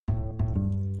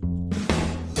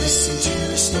Listen to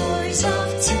the stories of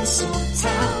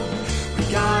Tinseltown. We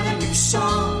got a new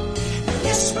song, and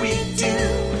yes we do.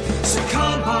 So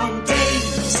come on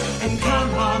days, and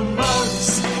come on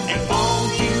months, and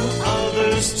all you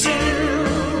others too.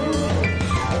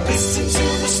 Listen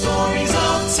to the stories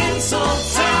of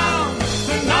Tinseltown.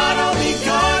 They're not only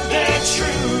good, they're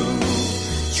true.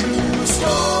 True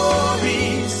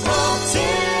stories of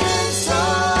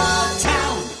Tinseltown.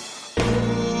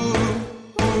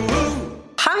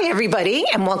 Hi, everybody,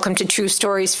 and welcome to True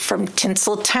Stories from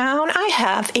Tinseltown. I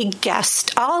have a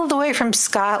guest all the way from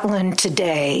Scotland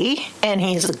today, and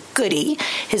he's a goodie.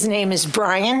 His name is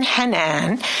Brian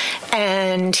Hannan,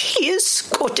 and he is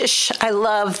Scottish. I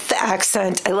love the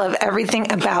accent. I love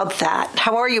everything about that.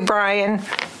 How are you, Brian?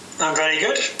 I'm very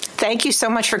good. Thank you so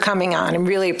much for coming on. I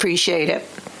really appreciate it.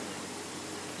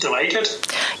 Delighted.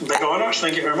 Big honour.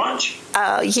 Thank you very much.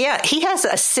 Yeah, he has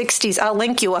a 60s, I'll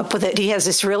link you up with it. He has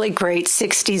this really great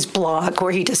 60s blog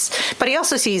where but he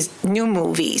also sees new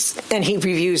movies and he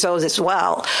reviews those as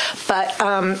well. But,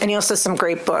 and he also has some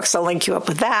great books. I'll link you up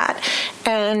with that.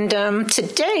 And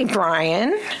today,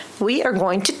 Brian, we are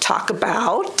going to talk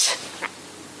about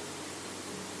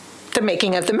the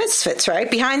making of The Misfits, right?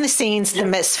 Behind the scenes, The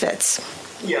Misfits.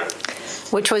 Yeah.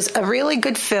 Which was a really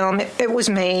good film. It was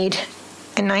made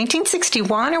in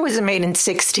 1961, or was it made in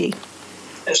 60?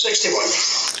 61.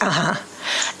 Uh-huh.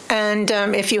 And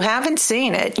if you haven't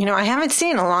seen it, I haven't seen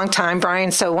it in a long time,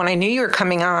 Brian, so when I knew you were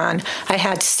coming on, I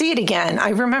had to see it again. I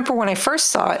remember when I first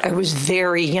saw it, I was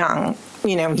very young,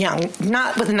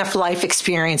 not with enough life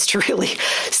experience to really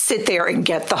sit there and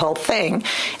get the whole thing.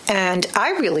 And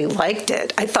I really liked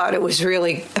it. I thought it was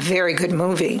really a very good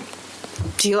movie.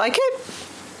 Do you like it?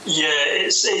 Yeah,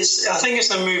 it's. I think it's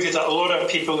a movie that a lot of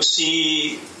people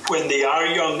see when they are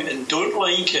young and don't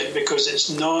like it because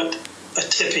it's not a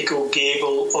typical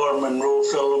Gable or Monroe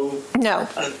film. No.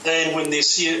 And then when they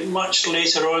see it much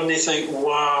later on, they think,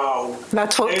 "Wow,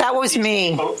 that was me.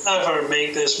 People ever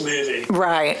make this movie?"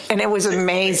 Right, and it was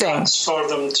amazing for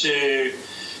them to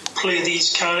play these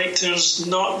characters,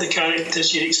 not the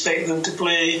characters you'd expect them to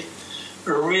play.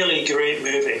 A really great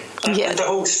movie, and the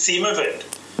whole theme of it.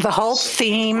 The whole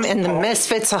theme and the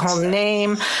Misfits, the whole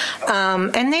name.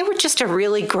 And they were just a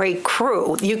really great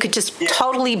crew. You could just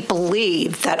totally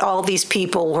believe that all these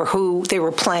people were who they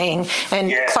were playing.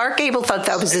 And Clark Gable thought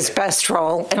that was his best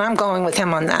role, and I'm going with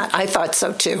him on that. I thought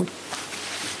so, too.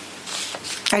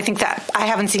 I think that. I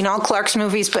haven't seen all Clark's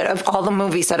movies, but of all the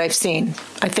movies that I've seen,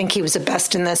 I think he was the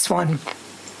best in this one.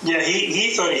 Yeah,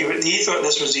 he thought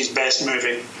this was his best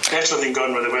movie. Better than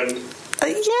Gone with the Wind. He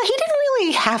didn't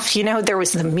really have, there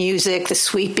was the music, the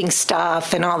sweeping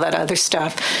stuff, and all that other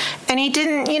stuff. And he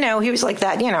didn't, he was like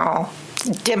that,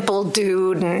 dimpled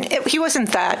dude. And he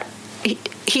wasn't that.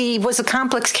 He was a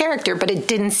complex character, but it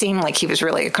didn't seem like he was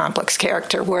really a complex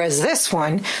character. Whereas this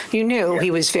one, you knew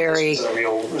he was very...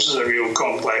 This is a real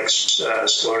complex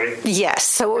story. Yes,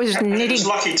 so it was nitty... He was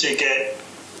lucky to get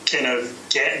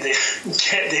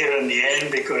there in the end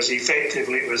because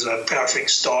effectively it was a perfect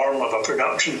storm of a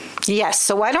production. Yes,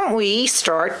 so why don't we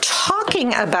start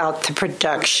talking about the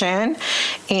production?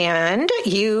 And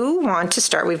you want to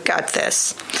start, we've got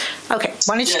this. Okay,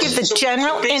 why don't you give the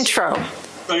general intro?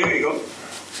 Oh, here you go.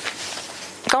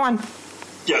 Go on.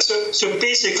 Yeah, so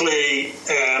basically,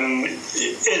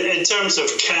 in terms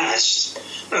of cast,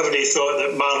 everybody thought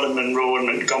that Marilyn Monroe and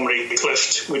Montgomery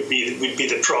Clift would be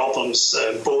the problems,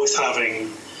 both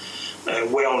having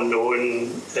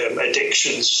well-known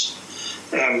addictions.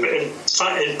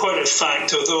 In point of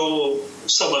fact, although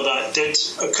some of that did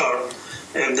occur,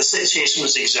 the situation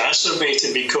was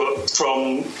exacerbated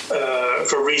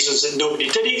for reasons that nobody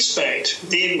did expect,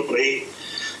 namely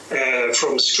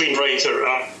from screenwriter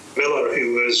Miller,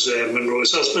 who was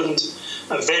Monroe's husband,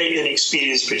 a very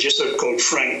inexperienced producer called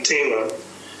Frank Taylor.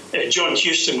 John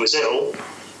Huston was ill.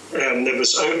 There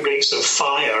was outbreaks of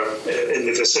fire in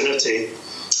the vicinity,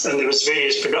 and there was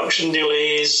various production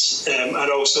delays, and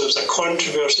also there was a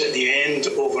controversy at the end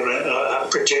over a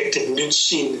projected nude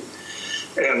scene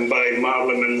by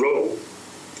Marilyn Monroe.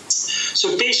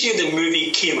 So basically the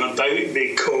movie came about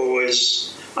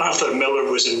because Arthur Miller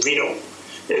was in Reno,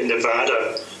 in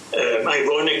Nevada,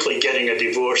 ironically getting a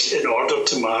divorce in order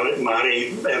to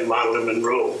marry Marilyn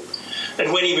Monroe.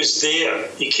 And when he was there,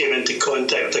 he came into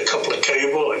contact with a couple of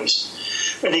cowboys.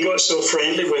 And he got so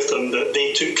friendly with them that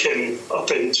they took him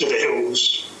up into the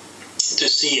hills to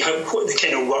see what the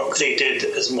kind of work they did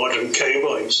as modern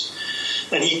cowboys.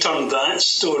 And he turned that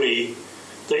story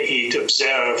that he'd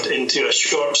observed into a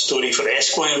short story for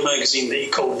Esquire magazine that he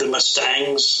called The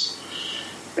Mustangs.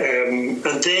 And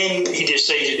then he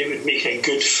decided it would make a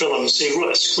good film, so he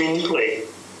wrote a screenplay.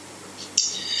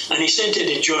 And he sent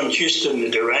it to John Huston, the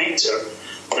director,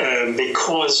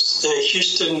 because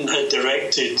Huston had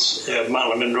directed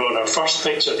Marilyn Monroe in her first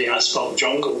picture, The Asphalt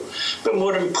Jungle. But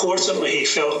more importantly, he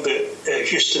felt that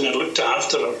Huston had looked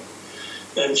after her.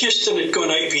 Huston had gone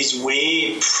out of his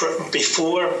way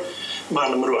before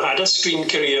Marilyn Monroe had a screen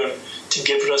career to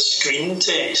give her a screen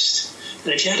test.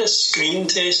 And if you had a screen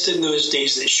test in those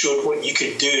days that showed what you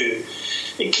could do,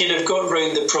 it kind of got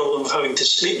around the problem of having to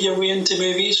sleep your way into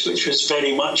movies, which was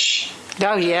very much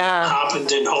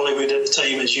happened in Hollywood at the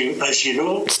time, as you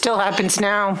know. Still happens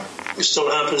now. It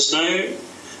still happens now.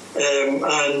 And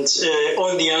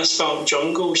on The Asphalt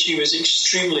Jungle, she was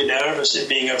extremely nervous at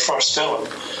being her first film.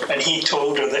 And he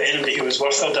told her that anybody who was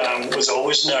worth a damn was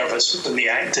always nervous when they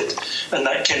acted. And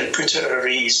that kind of put her at her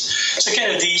ease. So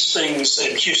kind of these things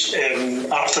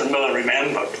Arthur Miller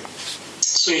remembered.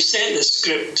 So he sent the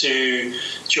script to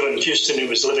John Huston, who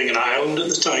was living in Ireland at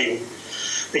the time.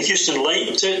 And Huston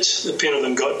liked it. The pair of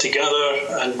them got together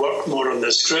and worked more on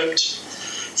the script.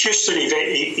 Huston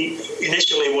he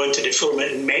initially wanted to film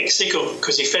it in Mexico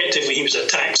because effectively he was a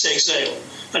tax exile,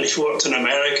 and if he worked in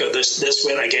America, this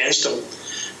went against him.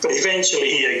 But eventually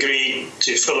he agreed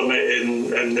to film it in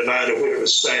Nevada, where it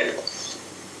was set.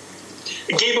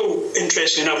 Gable,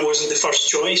 interestingly enough, wasn't the first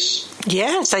choice.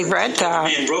 Yes, I read that. The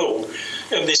main role.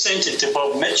 They sent it to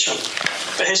Bob Mitchum,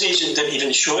 but his agent didn't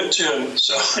even show it to him.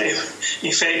 So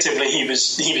effectively, he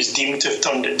was deemed to have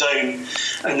turned it down,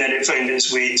 and then it found its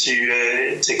way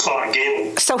to Clark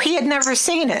Gable. So he had never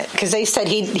seen it because they said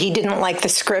he didn't like the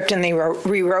script, and they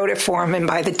rewrote it for him. And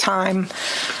by the time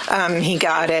he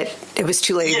got it, it was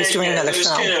too late. He was doing another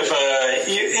film. Kind of,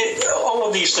 all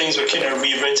of these things were kind of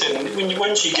rewritten.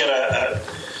 Once you get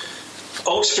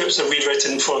all scripts are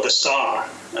rewritten for the star.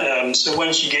 So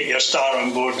once you get your star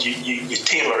on board, you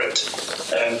tailor it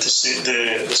to suit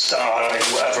the star in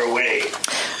whatever way.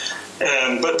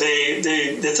 But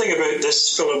the thing about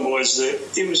this film was that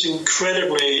it was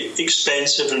incredibly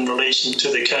expensive in relation to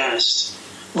the cast.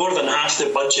 More than half the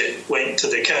budget went to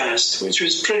the cast, which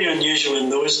was pretty unusual in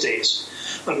those days.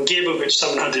 Gable got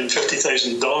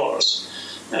 $750,000.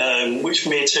 Which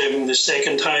made him the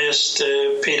second highest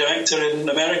paid actor in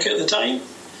America at the time.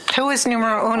 Who was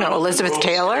numero uno? Elizabeth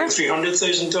Taylor?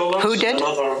 $300,000. Who did?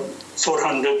 Another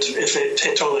 $400,000 if it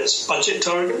hit all its budget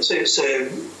targets, its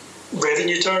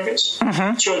revenue targets.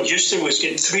 Mm-hmm. John Huston was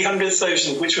getting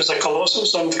 $300,000, which was a colossal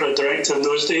sum for a director in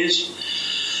those days.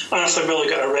 Arthur Miller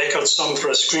got a record sum for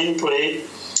a screenplay.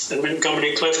 And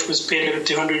Montgomery Clift was paid out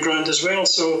 $200,000 as well,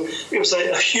 so it was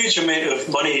a huge amount of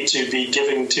money to be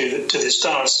giving to the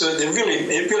stars. So it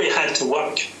really had to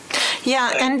work.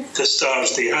 Yeah, and the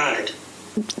stars they had.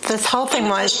 The whole thing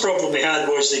was the problem they had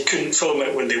was they couldn't film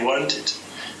it when they wanted.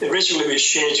 Originally, it was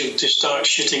scheduled to start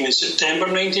shooting in September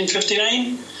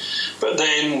 1959, but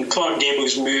then Clark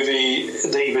Gable's movie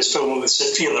that he was filming with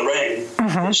Sophia Loren,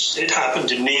 it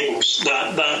happened in Naples.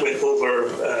 That went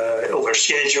over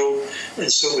schedule,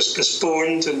 and so it was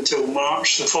postponed until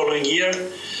March the following year.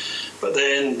 But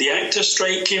then the actors'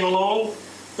 strike came along,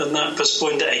 and that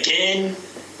postponed it again,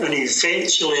 and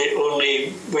eventually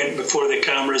only went before the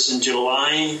cameras in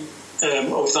July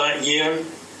of that year.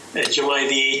 July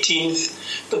the 18th.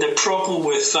 But the problem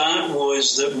with that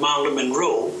was that Marilyn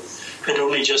Monroe had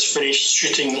only just finished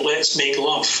shooting Let's Make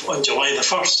Love on July the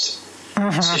 1st.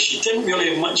 So she didn't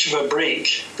really have much of a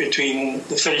break between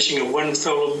the finishing of one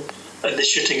film and the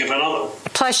shooting of another.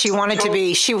 Plus, she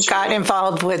got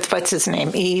involved with, what's his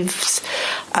name, Yves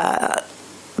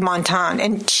Montand,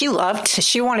 and she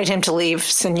wanted him to leave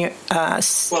his wife. That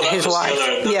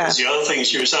was the other thing.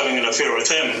 She was having an affair with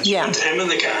him. She wanted him in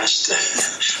the cast.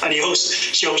 And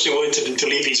she also wanted him to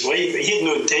leave his wife, but he had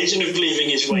no intention of leaving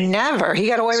his wife. Never. He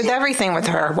got away with everything with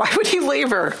her. Why would he leave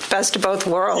her? Best of both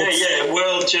worlds. Yeah.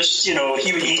 Well, just, he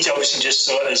obviously just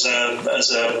saw it as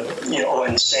a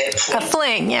on-set fling. A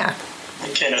fling, yeah.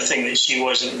 The kind of thing that she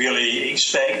wasn't really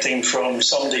expecting from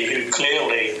somebody who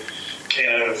clearly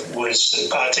kind of was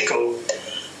simpatico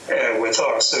with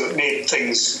her, so it made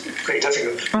things quite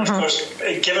difficult. Of course,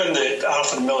 given that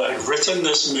Arthur Miller had written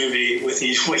this movie with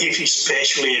his wife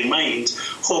especially in mind,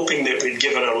 hoping that it would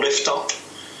give her a lift up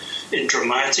in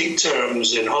dramatic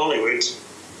terms in Hollywood,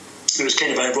 it was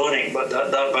kind of ironic, but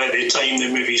that by the time the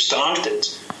movie started,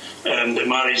 the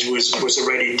marriage was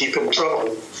already deep in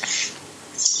trouble.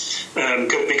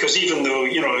 Because even though,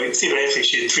 theoretically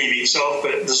she had 3 weeks off,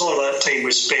 but there's all that time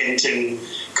was spent in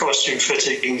costume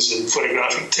fittings and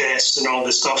photographic tests and all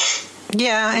this stuff.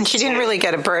 Yeah, and she didn't really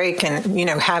get a break, and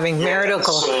having marital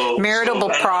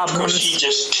problems. Of course, she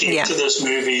just came to this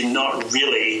movie not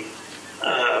really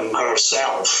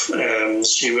herself.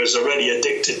 She was already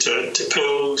addicted to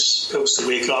pills to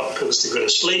wake up, pills to go to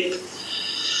sleep.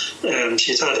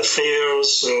 She'd had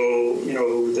affairs, so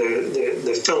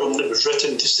the film that was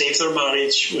written to save their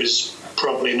marriage was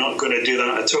probably not going to do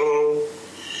that at all.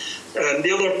 And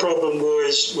the other problem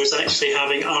was actually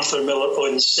having Arthur Miller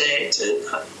on set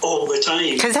all the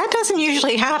time. Because that doesn't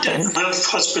usually happen.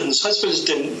 Husbands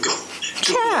didn't go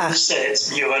on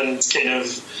set, and kind of...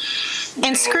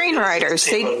 And screenwriters,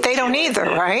 they don't either,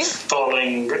 right?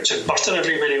 Following Richard Burton,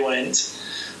 everybody went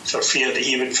for fear that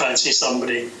he would fancy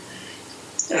somebody.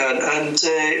 But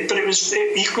it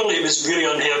was really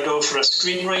unheard of for a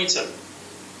screenwriter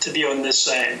to be on the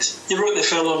set. You wrote the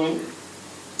film,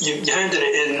 you handed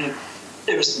it in.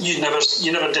 It was you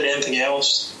never did anything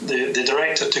else. The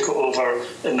director took it over,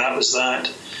 and that was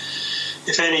that.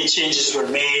 If any changes were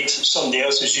made, somebody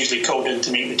else was usually called in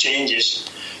to make the changes.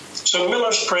 So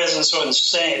Miller's presence on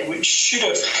set, which should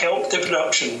have helped the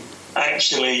production,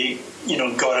 actually,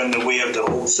 got in the way of the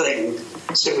whole thing.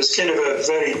 So it was kind of a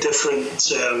very different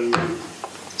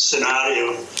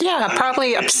scenario. Yeah,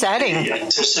 probably upsetting.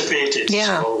 Anticipated.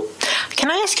 Yeah. So. Can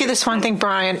I ask you this one thing,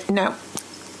 Brian? No.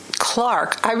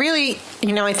 Clark, I really,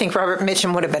 I think Robert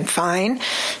Mitchum would have been fine,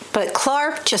 but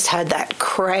Clark just had that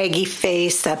craggy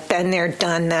face, that been there,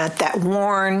 done that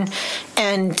worn,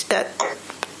 and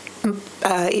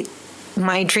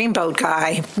my Dreamboat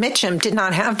guy, Mitchum, did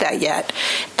not have that yet.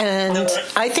 And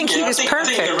I think he was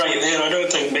perfect. I think you're right there. I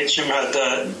don't think Mitchum had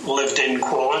that lived-in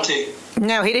quality.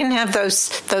 No, he didn't have those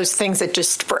things that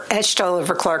just were etched all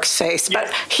over Clark's face.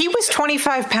 But he was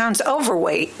 25 pounds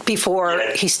overweight before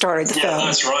he started the film. Yeah,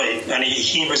 that's right. And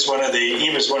he was one of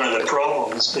the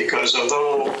problems, because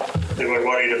although they were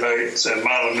worried about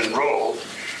Marilyn Monroe,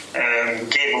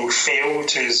 Gable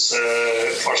failed his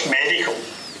first medical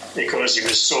because he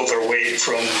was so overweight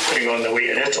from putting on the weight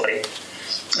in Italy,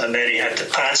 and then he had to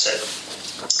pass it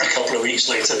a couple of weeks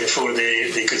later before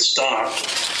they could start.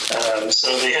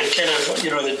 So they had kind of,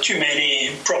 the too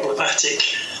many problematic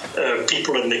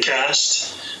people in the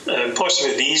cast.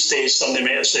 Possibly these days somebody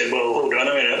might have said, well, hold on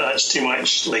a minute, that's too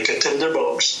much like a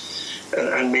tinderbox,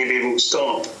 and maybe we'll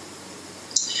stop.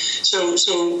 So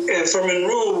for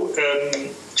Monroe,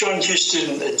 John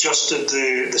Huston adjusted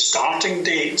the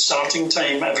starting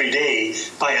time every day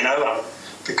by an hour,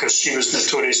 because she was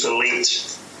notoriously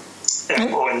late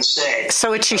on set. So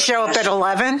would she show up at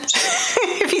 11?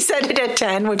 If he said it at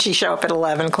 10, would she show up at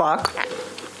 11 o'clock?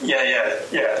 Yeah.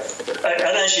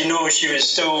 And as you know, she was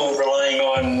still relying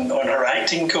on her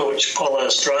acting coach, Paula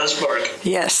Strasberg.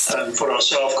 Yes. For her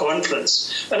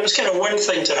self-confidence. And it was kind of one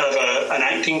thing to have an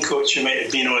acting coach who might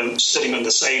have been sitting on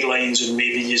the sidelines and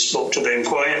maybe you spoke to them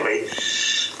quietly.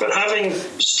 But having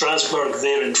Strasberg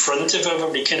there in front of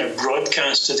everybody kind of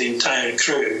broadcast to the entire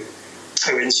crew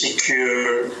how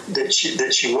insecure that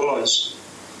she was.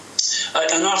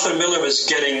 And Arthur Miller was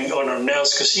getting on her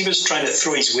nerves because he was trying to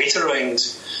throw his weight around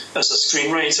as a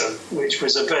screenwriter, which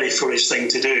was a very foolish thing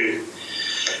to do.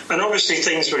 And obviously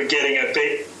things were getting a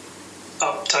bit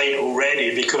uptight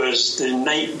already, because the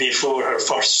night before her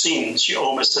first scene, she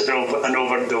almost had an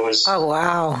overdose. Oh,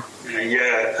 wow.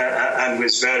 And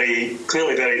was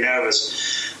clearly very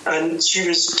nervous. And she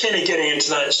was kind of getting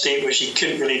into that state where she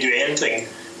couldn't really do anything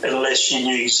unless she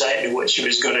knew exactly what she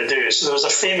was going to do. So there was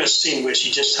a famous scene where she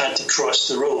just had to cross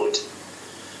the road,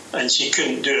 and she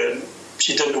couldn't do it.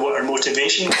 She didn't know what her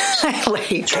motivation was. I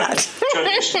like that. John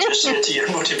just said to you,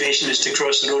 your motivation is to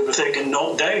cross the road without getting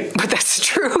knocked down. But that's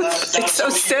true. It's so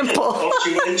simple.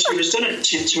 She was doing it.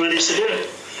 She managed to do it.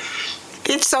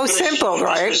 It's so simple,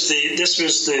 right? This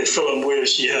was the film where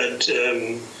she had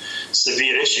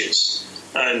severe issues,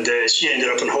 and she ended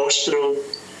up in hospital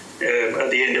at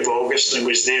the end of August and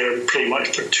was there pretty much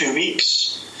for 2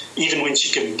 weeks. Even when she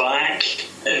came back,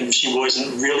 she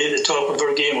wasn't really at the top of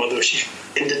her game, although she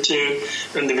intended to.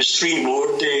 And there was 3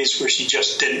 more days where she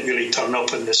just didn't really turn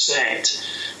up on the set.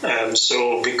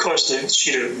 So because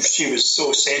she was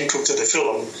so central to the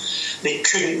film, they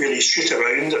couldn't really shoot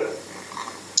around her.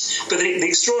 But the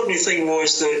extraordinary thing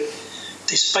was that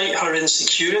despite her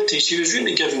insecurity, she was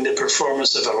really giving the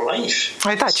performance of her life.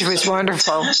 I thought she was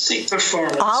wonderful. Fantastic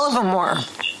performance. All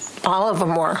of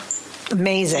them were.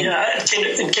 Amazing. Yeah,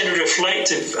 and kind of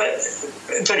reflected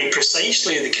very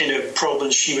precisely the kind of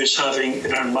problems she was having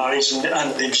in her marriage and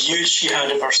the views she had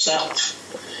of herself,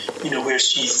 where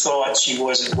she thought she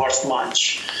wasn't worth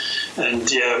much.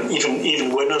 And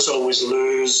even winners always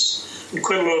lose. And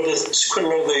quite a lot of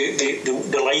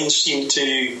the lines seem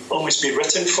to almost be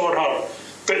written for her,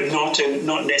 but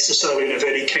not necessarily in a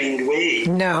very kind way.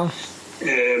 No.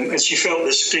 And she felt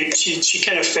the script. She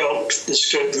kind of felt the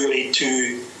script really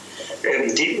too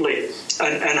deeply.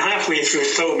 And halfway through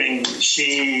filming,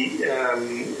 she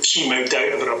moved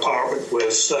out of her apartment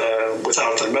with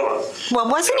Arthur Miller. Well,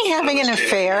 wasn't he having an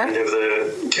affair? Kind of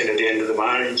the end of the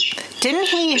marriage. Didn't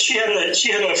he? She had a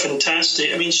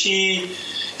fantastic. I mean, she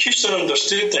sort of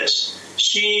understood this.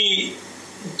 She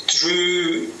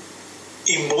drew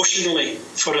emotionally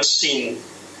for a scene.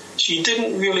 She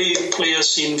didn't really play a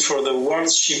scene for the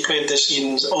words. She played the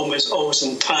scenes almost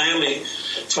entirely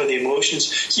for the emotions.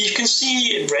 So you can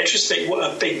see in retrospect what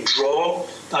a big draw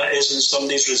that is in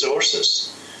somebody's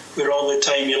resources, where all the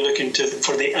time you're looking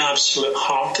for the absolute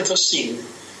heart of a scene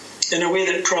in a way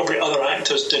that probably other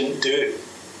actors didn't do.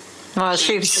 Well,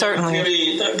 So, she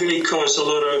certainly... That really caused a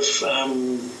lot of...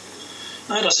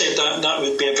 I'd have said that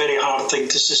would be a very hard thing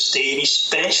to sustain,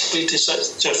 especially to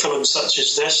a film such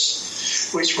as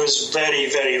this, which was very,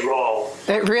 very raw.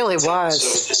 It really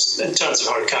was. In terms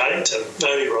of her character,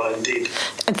 very raw indeed.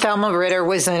 And Thelma Ritter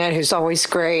was in it, who's always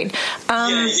great.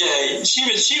 Yeah,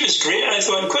 she was great. I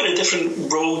thought quite a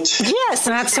different role. Yes,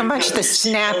 not so much the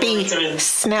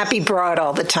snappy broad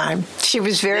all the time. She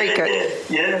was very good.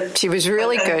 Yeah. She was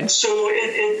really good. So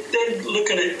then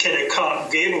looking at kind of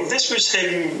Clark Gable, this was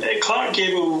him. Clark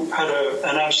Gable had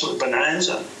an absolute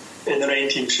bonanza in the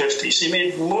 1950s. He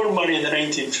made more money in the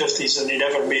 1950s than he'd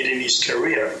ever made in his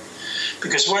career.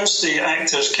 Because once the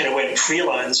actors kind of went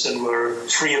freelance and were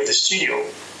free of the studio,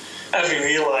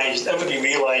 everybody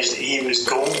realised that he was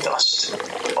gold dust.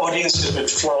 Audiences would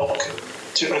flock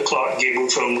to a Clark Gable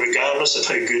film regardless of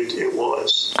how good it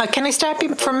was. Can I stop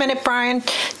you for a minute, Brian?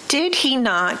 Did he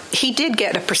not? He did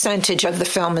get a percentage of the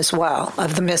film as well,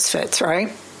 of the Misfits,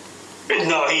 right?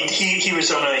 No, he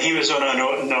was on a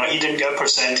no. He didn't get a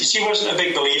percentage. He wasn't a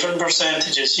big believer in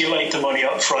percentages. He liked the money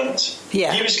up front.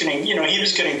 Yeah, he was getting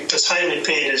as highly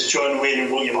paid as John Wayne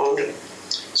and William Holden.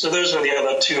 So those were the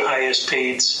other two highest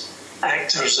paid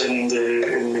actors in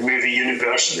the movie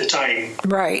universe at the time.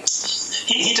 Right.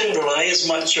 He didn't rely as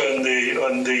much on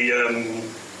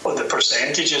the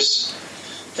percentages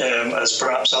as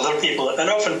perhaps other people, and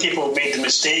often people made the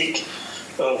mistake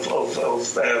of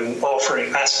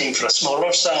asking for a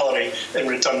smaller salary in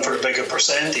return for a bigger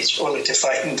percentage, only to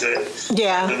find that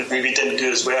maybe didn't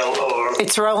do as well, or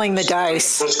it's rolling the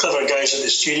dice. Those clever guys at the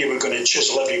studio were going to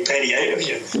chisel every penny out of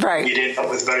you. Right. You'd end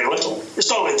up with very little. It's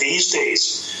not like these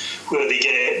days where they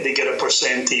get a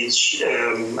percentage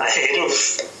ahead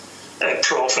of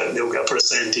profit. They'll get a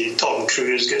percentage. Tom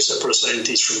Cruise gets a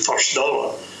percentage from first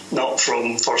dollar, not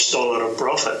from first dollar of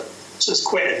profit. So it's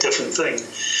quite a different thing.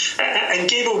 And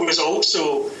Gable was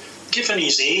also, given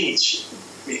his age,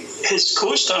 his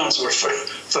co-stars were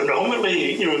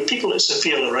phenomenally, people at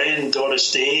Sophia Loren,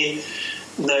 Doris Day,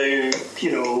 now,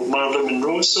 Marilyn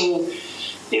Monroe. So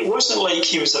it wasn't like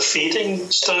he was a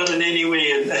fading star in any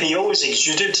way, and he always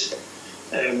exuded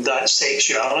that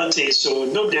sexuality. So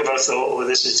nobody ever thought,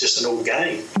 this is just an old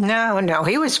guy. No,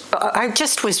 he was. I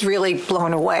just was really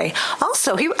blown away.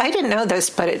 Also, I didn't know this,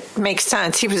 but it makes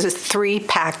sense. He was a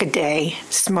 3-pack a day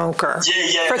smoker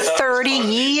for 30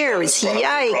 years.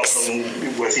 Yikes!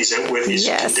 With his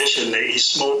condition, that he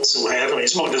smoked so heavily. He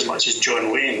smoked as much as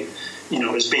John Wayne. It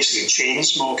was basically chain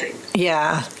smoking.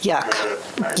 Yeah.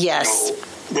 Yes.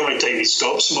 The only time he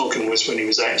stopped smoking was when he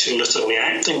was actually literally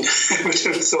acting. That's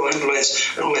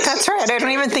right. I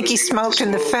don't even think he smoked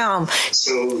in the film.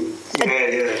 So,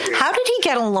 yeah. How did he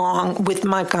get along with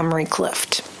Montgomery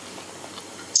Clift?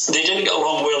 They didn't get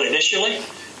along well initially.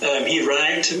 He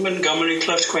ragged Montgomery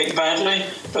Clift quite badly,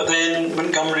 but then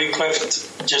Montgomery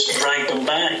Clift just dragged him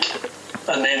back,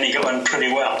 and then they got on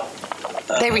pretty well.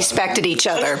 They respected each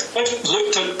other.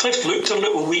 Clift looked a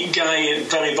little weak guy,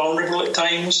 very vulnerable at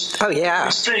times. Oh, yeah. He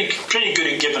was pretty good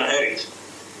at giving it out.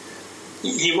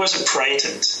 He wasn't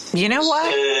frightened. You know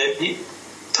what? He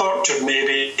tortured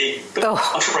maybe, but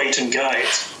a frightened guy.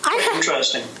 It's quite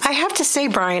interesting. I have to say,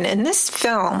 Brian, in this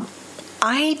film,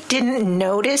 I didn't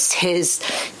notice his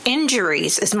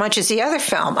injuries as much as the other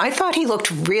film. I thought he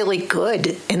looked really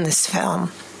good in this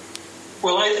film.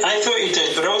 Well, I thought he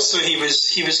did, but also he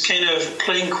was kind of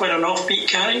playing quite an offbeat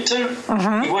character.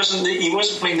 Mm-hmm. He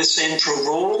wasn't playing the central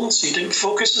role, so you didn't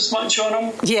focus as much on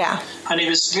him. Yeah, and he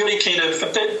was really kind of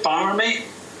a bit barmy.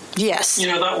 Yes,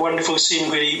 that wonderful scene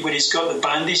where he's got the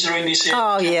bandage around his head.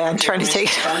 Oh yeah, I'm trying to take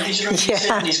the bandage around his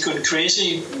head, and he's going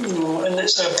crazy. And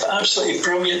it's an absolutely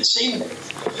brilliant scene.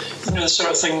 The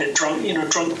sort of thing that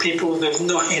drunk people, they've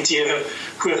no idea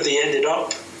where they ended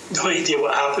up. No idea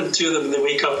what happened to them. They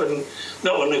wake up and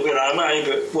not only where am I,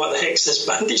 but what the heck's this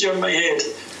bandage on my head?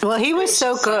 Well, he was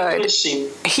so good.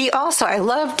 He also, I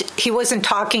loved, he wasn't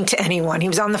talking to anyone. He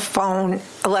was on the phone,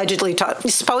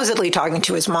 supposedly talking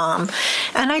to his mom.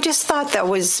 And I just thought that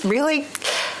was really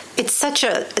it's such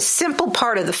a simple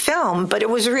part of the film, but it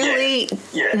was really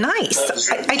nice.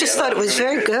 I just thought it was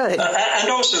really very good. And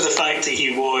also the fact that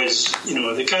he was,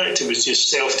 the character was just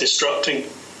self-destructing,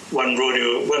 one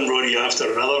rodeo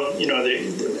after another.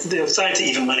 The fact that he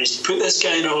even managed to put this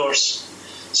guy on a horse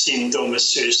seemed almost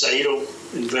suicidal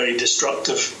and very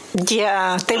destructive.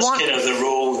 Yeah, That's kind of the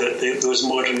role that those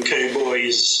modern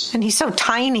cowboys... And he's so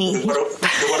tiny. The world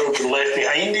left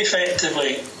behind,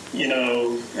 effectively.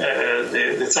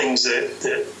 The things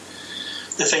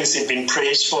the things they'd been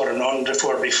praised for and honored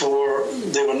for before,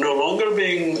 they were no longer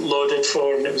being lauded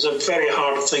for, and it was a very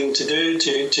hard thing to do,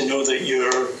 to know that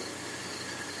you're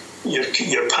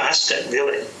past it,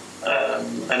 really,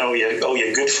 and all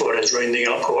you're good for is rounding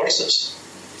up horses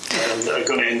that are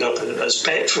going to end up as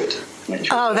pet food.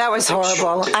 Oh, that was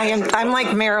horrible. I'm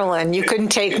like Marilyn. You couldn't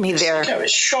take me there. I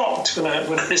was shocked when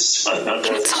I saw that.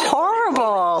 It's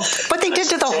horrible. What they did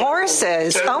to the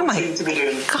horses. Oh, my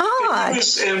God.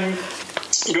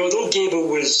 Although Gable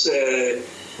was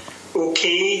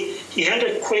okay, he had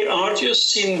a quite arduous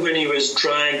scene when he was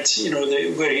dragged,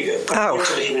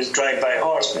 unfortunately he was dragged by a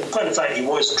horse, but in point of fact he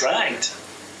was dragged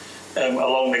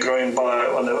along the ground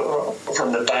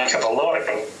from the back of a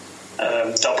lorry.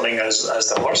 Doubling as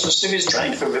the horse was. So he was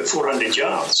dragged for about 400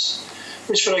 yards,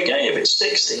 which for a guy about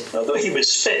 60, although he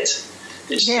was fit,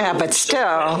 but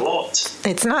still,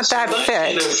 it's not that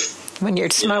fit when you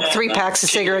smoke 3 packs of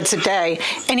cigarettes a day.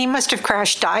 And he must have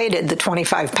crash dieted the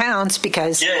 25 pounds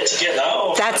because to get that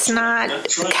off, that's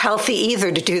not healthy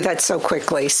either to do that so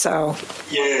quickly. So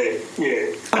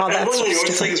and one of the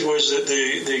other things was that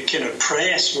the kind of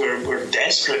press were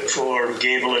desperate for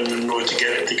Gable and Monroe to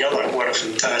get it together. What a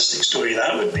fantastic story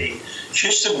that would be.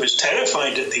 Houston was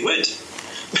terrified that they would,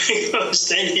 because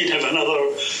then he'd have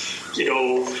another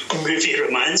movie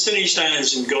romance in his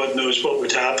hands, and God knows what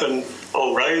would happen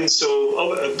all round.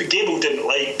 So Gable didn't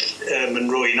like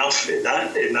Monroe enough in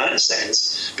that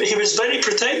sense, but he was very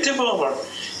protective of her.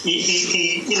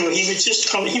 He would just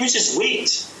come. He would just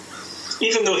wait,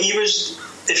 even though he was,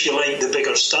 if you like, the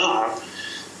bigger star.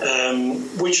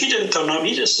 When she didn't turn up,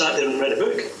 he just sat there and read a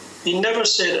book. He never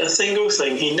said a single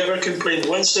thing. He never complained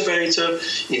once about her.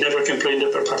 He never complained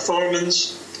of her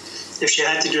performance. If she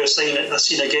had to do a scene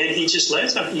again, he just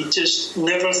let her. He just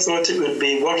never thought it would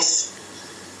be worth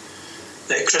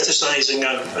criticising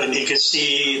her. And he could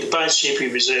see the bad shape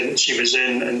she was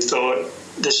in, and thought,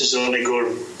 this is only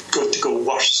going to go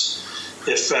worse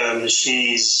if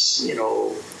she's,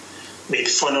 made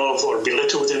fun of or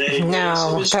belittled in any way.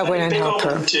 No, that wouldn't help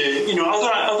her.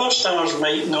 Other stars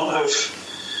might not have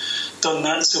done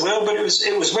that so well, but it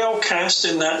was well cast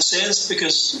in that sense,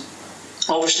 because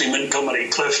obviously Montgomery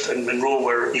Clift and Monroe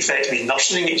were effectively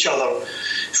nursing each other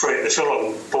throughout the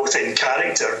film, both in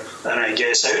character and I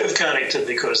guess out of character,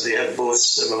 because they had both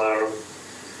similar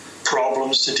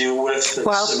problems to deal with,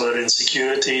 and similar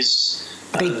insecurities,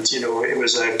 and it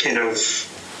was a kind of...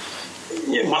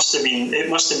 It must have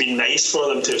been nice for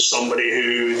them to have somebody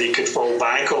who they could fall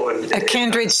back on. A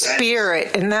kindred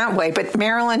spirit in that way. But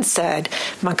Marilyn said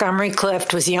Montgomery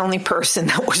Clift was the only person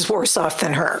that was worse off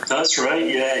than her. That's right,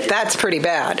 yeah. That's pretty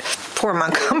bad. Poor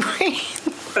Montgomery.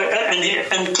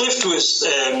 And Clift was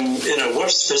in a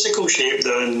worse physical shape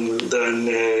than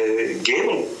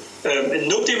Gable. And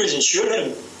nobody would insure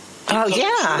him. Oh,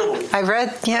 yeah. I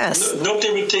read, yes.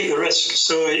 Nobody would take the risk.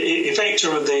 So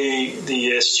effectively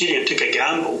the studio took a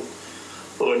gamble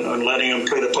on letting him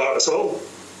play the part at all.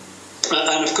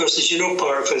 And of course, as you know,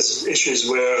 part of his issues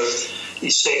were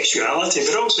his sexuality,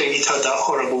 but also he'd had that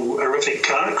horrific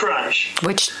car crash.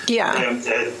 Which,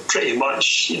 pretty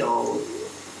much,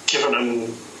 given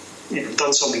him...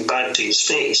 done something bad to his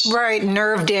face. Right,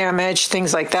 nerve damage,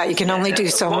 things like that. You can only do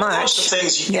so much. Lots of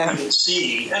things you couldn't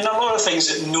see, and a lot of things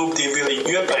that nobody really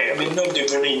knew about. I mean, nobody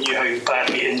really knew how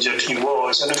badly injured he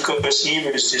was, and of course he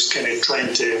was just kind of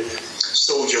trying to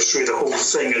soldier through the whole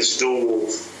thing as though,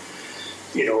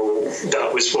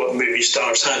 that was what movie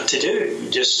stars had to do. You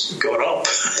just got up,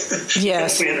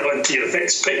 yes, went on to your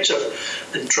next picture,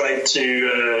 and tried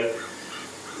to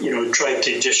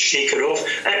just shake it off.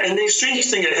 And the strange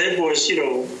thing I had was,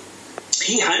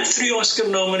 he had 3 Oscar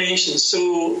nominations,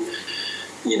 so,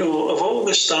 of all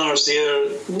the stars there,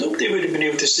 nobody would have been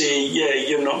able to say, yeah,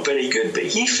 you're not very good. But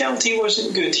he felt he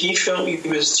wasn't good. He felt he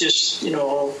was just,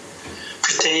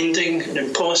 pretending, an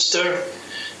imposter,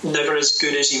 never as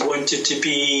good as he wanted to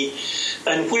be.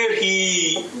 And where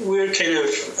kind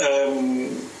of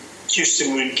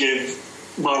Houston would give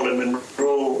Marilyn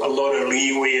Monroe a lot of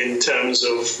leeway in terms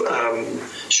of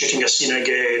shooting a scene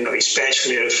again, or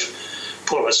especially if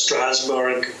Paula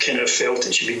Strasberg kind of felt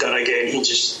it should be done again, he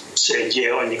just said,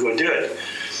 yeah, on you go do it.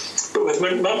 But with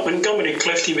Montgomery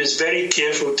Clift, he was very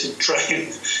careful to try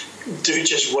and do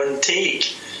just one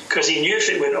take, because he knew if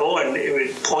it went on, it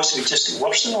would possibly just get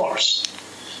worse and worse,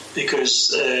 because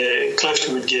Clift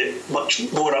would get much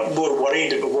more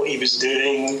worried about what he was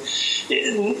doing.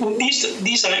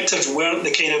 These actors weren't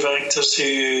the kind of actors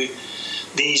who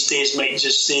these days might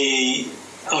just say,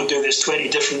 I'll do this 20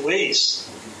 different ways.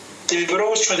 They were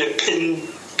always trying to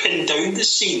pin down the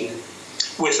scene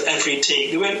with every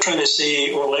take. They weren't trying to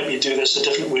say, "Oh, let me do this a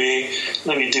different way.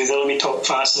 Let me do that. Let me talk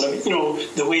faster."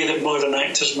 The way that modern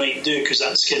actors might do, because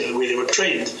that's kind of the way they were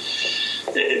trained.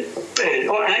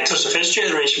 Actors of his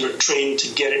generation were trained to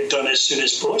get it done as soon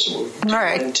as possible.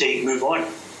 Right. One take, move on.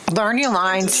 Learn your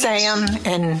lines, say them,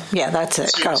 and that's it.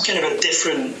 So go. It's kind of a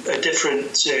different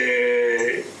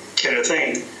kind of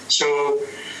thing. So.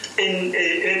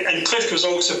 And Clift was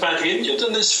also badly injured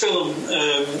in this film.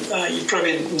 You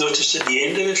probably noticed at the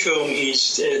end of the film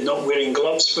he's not wearing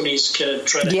gloves when he's kind of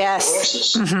trying to hit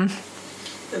horses.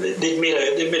 Mm-hmm. They made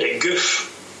a goof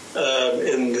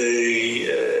in the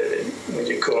what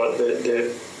do you call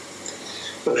it?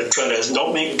 When they're trying to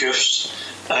not make goofs,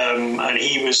 and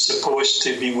he was supposed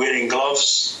to be wearing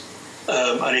gloves.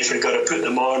 And he forgot to put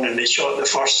them on, and they shot the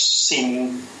first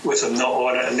scene with him not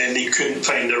on it, and then they couldn't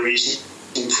find a reason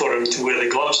for him to wear the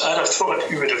gloves. I'd have thought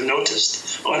he would have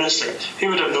noticed, honestly. He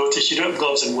would have noticed you don't have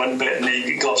gloves in one bit and then you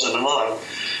get gloves in another.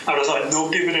 I would have thought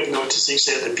nobody would have noticed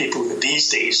except the people that these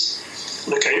days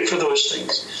look out for those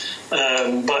things.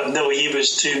 But no, he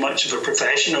was too much of a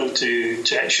professional to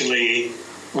actually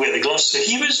wear the gloves. So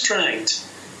he was dragged,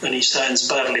 and he stands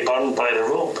badly burned by the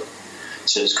rope.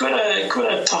 So it's quite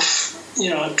a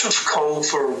tough call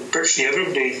for virtually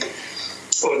everybody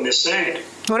on the set.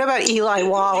 What about Eli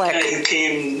Wallach? The guy who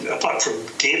came, apart from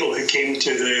Gable, who came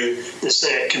to the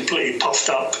set completely puffed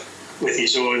up with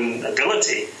his own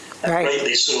ability, and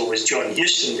rightly so, was John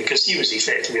Huston, because he was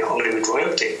effectively a Hollywood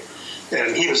royalty.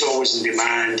 He was always in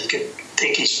demand. He could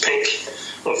take his pick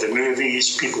of the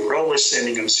movies. People were always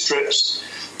sending him scripts.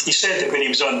 He said that when he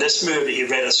was on this movie, he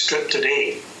read a script a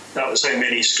day. That was how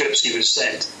many scripts he was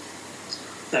sent.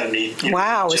 And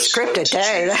a script a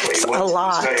day. That's a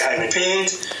lot. He was very highly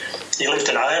paid. He lived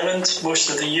in Ireland most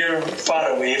of the year, far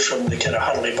away from the kind of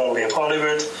hurly-burly of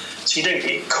Hollywood. So he didn't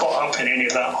get caught up in any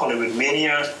of that Hollywood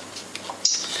mania.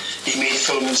 He made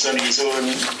films on his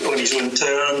own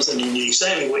terms, and he knew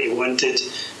exactly what he wanted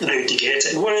and how to get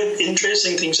it. And one of the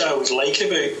interesting things I always like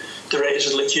about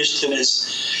directors like Huston is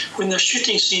when they're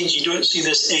shooting scenes, you don't see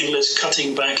this endless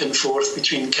cutting back and forth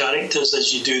between characters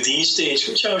as you do these days,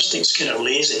 which I always think is kind of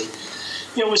lazy.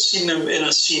 You always see them in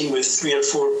a scene with 3 or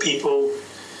 4 people,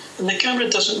 and the camera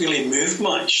doesn't really move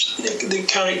much. The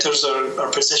characters are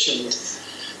positioned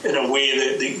in a way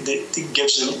that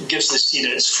gives the scene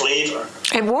its flavour.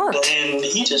 It worked. And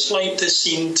he just liked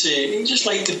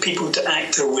the people to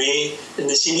act their way in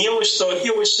the scene. He always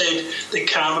said the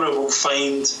camera will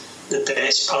find the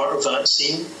best part of that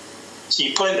scene. So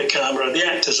you point the camera, the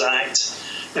actors act,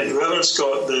 and whoever's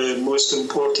got the most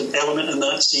important element in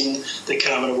that scene, the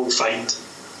camera will find,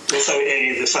 without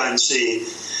any of the fancy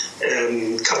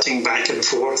cutting back and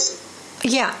forth.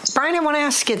 Yeah. Brian, I want to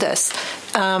ask you this.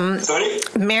 Sorry?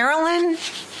 Marilyn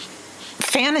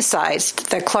fantasized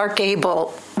that Clark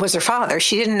Gable was her father.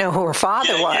 She didn't know who her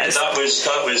father was.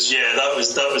 Yeah,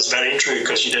 that was very true,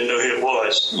 because she didn't know who it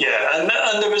was. Yeah,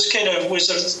 and there was I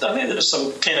think there was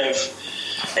some kind of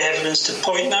evidence to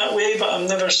point that way, but I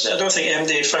don't think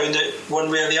MD found it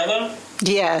one way or the other.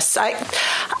 Yes, I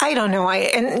don't know.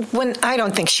 I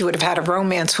don't think she would have had a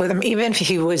romance with him, even if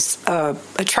he was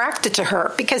attracted to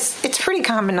her, because it's pretty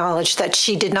common knowledge that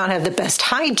she did not have the best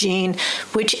hygiene,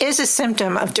 which is a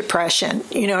symptom of depression.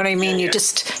 You know what I mean?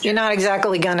 You're not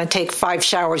exactly going to take 5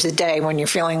 showers a day when you're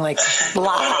feeling like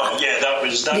blah. That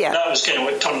was kind of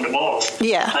what turned him off.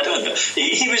 Yeah, I don't know.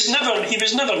 He was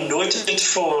never noted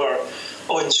for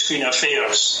on-screen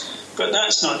affairs, but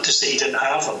that's not to say he didn't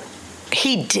have them.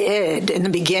 He did in the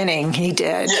beginning. He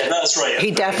did. Yeah, that's right.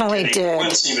 He definitely did.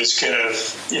 Once he was kind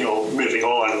of, moving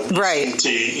on, right?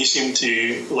 He seemed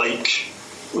to like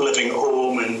living at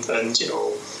home and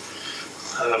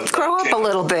grow up a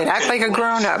little bit, act like a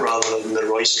grown-up, rather than the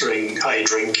roistering, high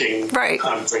drinking,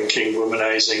 drinking,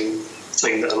 womanizing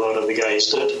thing that a lot of the guys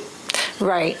did.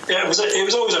 Right. Yeah, it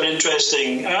was always an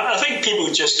interesting. I think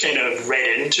people just kind of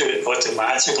read into it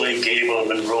automatically. Gable and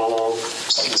Monroe,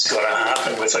 something's got to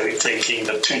happen, without thinking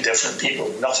they're 2 different people.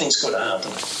 Nothing's going to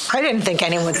happen. I didn't think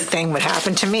anything would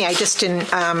happen to me. I just didn't.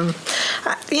 They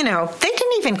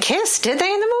didn't even kiss, did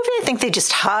they, in the movie? I think they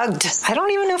just hugged. I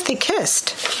don't even know if they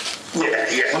kissed.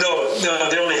 Yeah. No,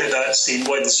 they only had that scene,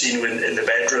 one scene in the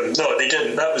bedroom. No, they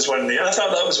didn't. That was I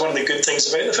thought that was one of the good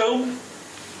things about the film.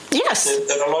 Yes.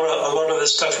 That a lot of the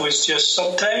stuff was just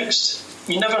subtext.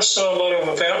 You never saw a lot of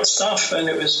overt stuff, and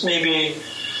it was maybe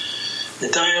the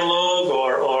dialogue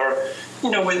or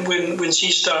when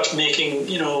she starts making,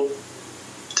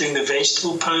 doing the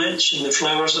vegetable patch and the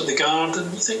flowers at the garden,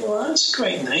 you think, well, that's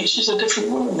quite nice. She's a different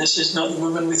woman. This is not the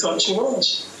woman we thought she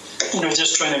was.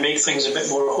 Just trying to make things a bit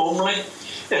more homely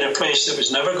in a place that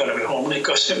was never going to be homely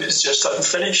because it was just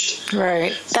unfinished.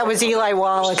 Right. That was Eli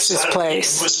Wallach's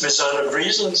place. With bizarre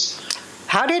reasons.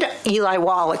 How did Eli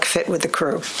Wallach fit with the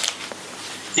crew?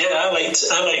 Yeah, I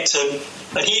liked him.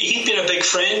 And he'd been a big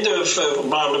friend of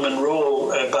Marilyn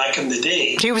Monroe back in the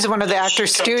day. He was one of the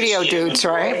Actors Studio dudes,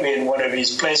 right? In one of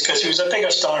his plays, because he was a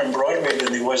bigger star in Broadway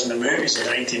than he was in the movies in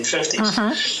the 1950s.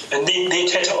 Mm-hmm. And they'd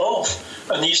hit it off.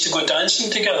 And they used to go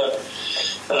dancing together.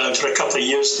 For a couple of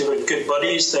years, they were good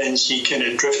buddies. Then she kind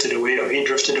of drifted away, or he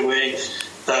drifted away.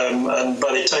 And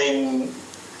by the time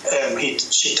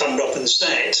she turned up on the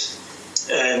set,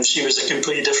 she was a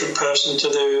completely different person to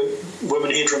the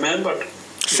woman he'd remembered.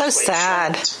 So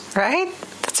sad, shocked. Right?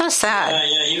 That's so sad.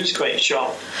 Yeah, he was quite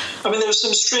shocked. I mean, there was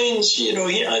some strange,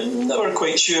 I'm never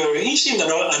quite sure. He seemed a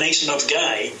nice enough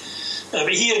guy,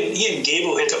 but he and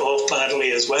Gable hit it off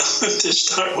badly as well to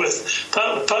start with.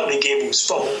 Partly Gable's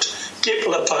fault.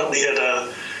 Gable apparently had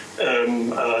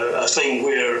a thing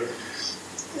where,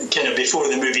 kind of before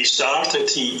the movie started,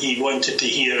 he wanted to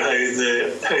hear how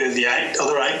the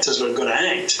other actors were going to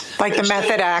act. Like the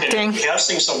method acting?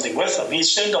 Rehearsing something with them. He'd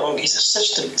send along his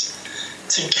assistant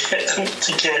to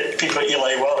get people at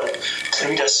Eli Wallach to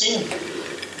read a scene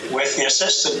with the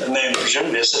assistant, and then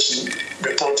presumably the assistant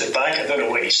reported back. I don't know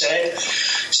what he said.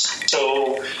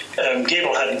 So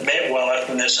Gable hadn't met Wallach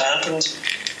when this happened.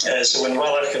 So when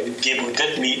Wallach and Gable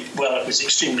did meet, Wallach was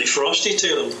extremely frosty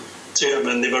to him,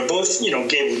 and they were both,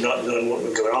 Gable not knowing what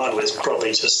was going on was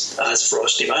probably just as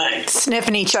frosty back.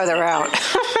 Sniffing each other out.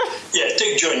 Yeah, it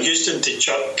took John Huston to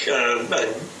chuck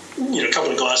a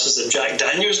couple of glasses of Jack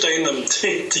Daniels down them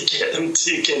to get them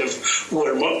to kind of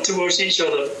warm up towards each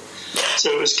other.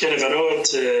 So it was kind of an odd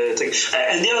thing.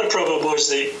 And the other problem was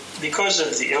that because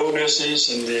of the illnesses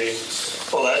and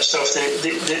all that stuff,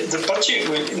 the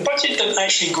budget didn't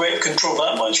actually go out of control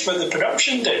that much, but the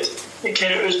production did.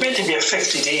 It was meant to be a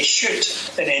 50-day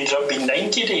shoot, and it ended up being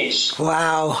 90 days.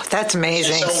 Wow, that's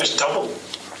amazing. It's almost double.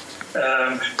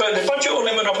 But the budget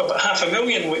only went up about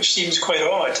 $500,000, which seems quite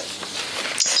odd.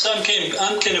 So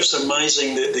I'm kind of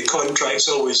surmising that the contracts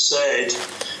always said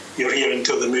you're here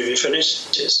until the movie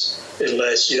finishes,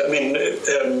 unless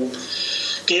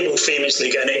Gable famously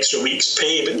got an extra week's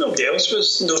pay, but nobody else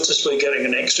was noticeably getting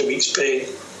an extra week's pay.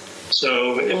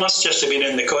 So it must just have been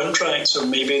in the contracts, or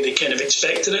maybe they kind of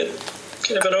expected it.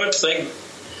 Kind of an odd thing.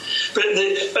 But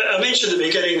I mentioned at the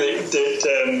beginning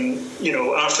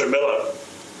that Arthur Miller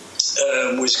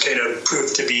was kind of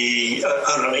proved to be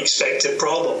an unexpected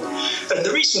problem. And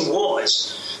the reason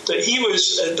was that he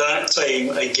was, at that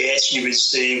time, I guess you would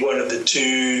say, one of the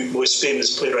two most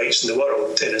famous playwrights in the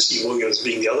world, Tennessee Williams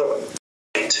being the other one,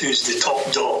 who's the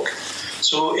top dog.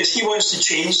 So if he wants to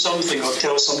change something or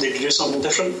tell somebody to do something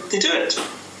different, they do it.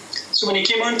 So when he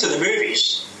came onto the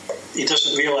movies, he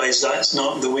doesn't realise that's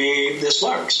not the way this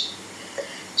works.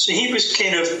 So he was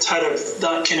had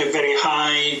that kind of very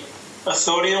high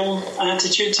authorial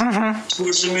attitude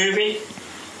towards the movie,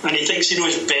 and he thinks he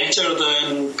knows better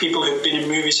than people who've been in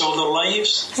movies all their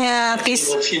lives. Yeah, have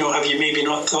you maybe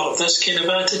not thought of this kind of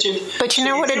attitude? But you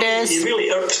know what it is? He really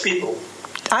irks people.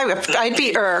 I'd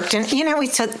be irked, and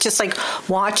it's just like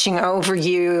watching over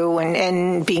you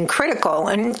and being critical,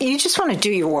 and you just want to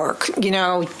do your work. You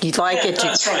like it.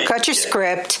 You cut your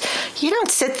script. You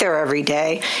don't sit there every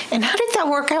day. And how did that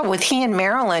work out with he and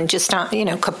Marilyn just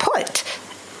kaput?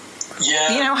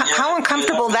 Yeah. How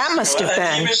uncomfortable that must have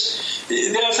been.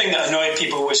 The other thing that annoyed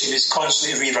people was he was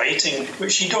constantly rewriting,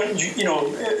 which you don't.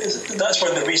 That's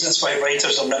one of the reasons why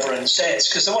writers are never in sets,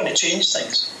 because they want to change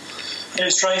things. It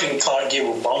was driving Clark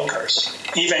Gable bonkers.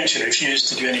 He eventually refused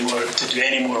to do any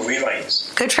more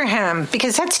rewrites. Good for him,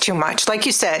 because that's too much. Like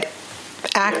you said,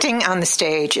 acting on the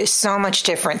stage is so much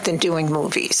different than doing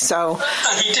movies. So,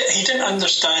 and he didn't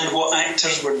understand what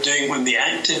actors were doing when they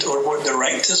acted, or what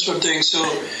directors were doing. So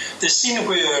the scene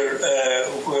where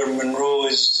Monroe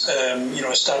is,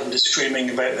 starting to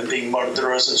screaming about them being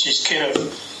murderers, and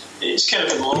it's kind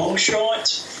of a long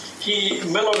shot.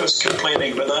 Miller was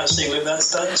complaining about that, saying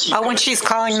that's. When she's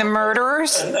calling them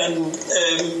murderers, and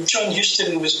John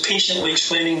Huston was patiently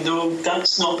explaining, no,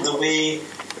 that's not the way.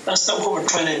 That's not what we're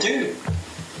trying to do.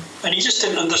 and he just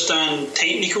didn't understand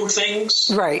technical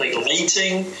things, right, like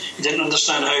lighting. He didn't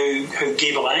understand how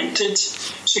Gable acted,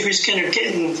 so he was kind of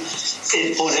getting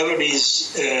in on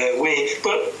everybody's way.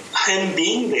 But him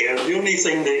being there, the only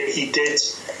thing that he did,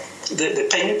 the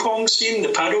ping pong scene, the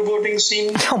paddleboarding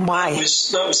scene, oh my,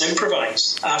 that was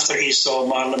improvised after he saw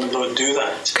Marilyn Monroe do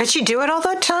that. Could she do it all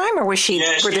the time, or was she?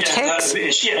 Were the takes?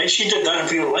 She did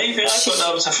that in real life. I thought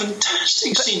that was a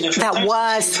fantastic scene. That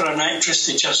was scene for an actress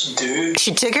to just do.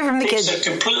 She took it from the kids. Takes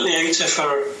her completely out of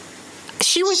her.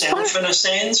 She was self, in a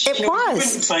sense. It was. You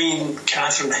wouldn't find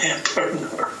Katharine Hepburn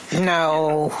or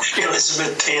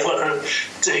Elizabeth Taylor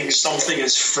doing something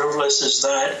as frivolous as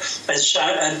that,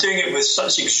 and doing it with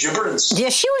such exuberance. Yeah,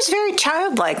 she was very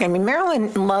childlike. I mean,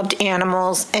 Marilyn loved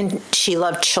animals and she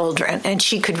loved children, and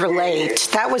she could relate.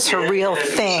 That was her real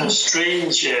thing. It was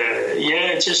strange,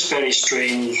 just very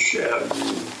strange.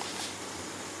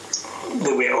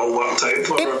 The way it all worked out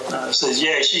for her.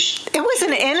 It was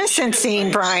an innocent scene,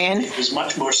 Brian. It was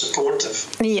much more supportive.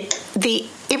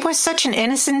 It was such an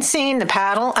innocent scene, the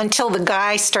paddle, until the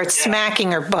guy starts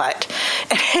smacking her butt.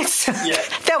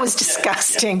 That was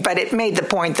disgusting, but it made the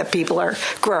point that people are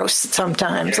gross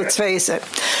sometimes, let's face it.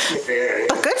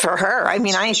 But good for her. I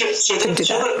mean, I couldn't do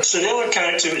that. So the other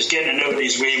character who was getting in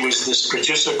everybody's way was this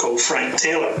producer called Frank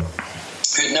Taylor,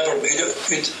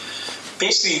 who'd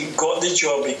basically got the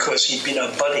job because he'd been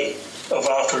a buddy of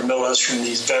Arthur Miller's from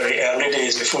these very early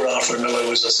days before Arthur Miller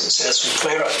was a successful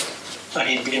playwright. And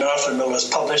he'd been Arthur Miller's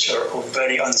publisher of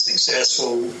very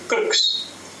unsuccessful books.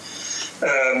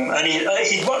 And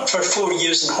he'd worked for 4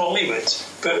 years in Hollywood,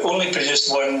 but only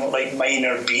produced one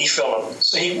minor B film.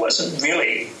 So he wasn't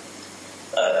really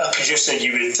a producer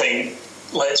you would think,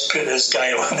 let's put this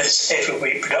guy on this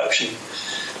heavyweight production.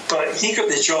 But he got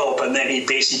the job, and then he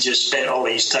basically just spent all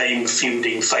his time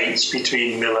fielding fights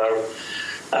between Miller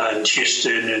and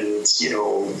Huston and,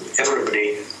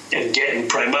 everybody, and getting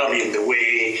primarily in the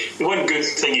way. The one good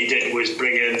thing he did was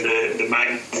bring in the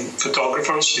Magnum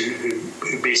photographers,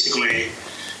 who basically,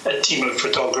 a team of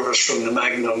photographers from the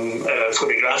Magnum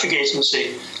photographic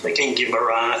agency, like Inge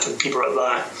Marath and people like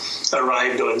that,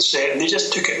 arrived on set, and they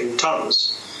just took it in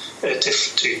turns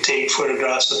to take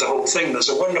photographs of the whole thing. There's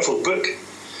a wonderful book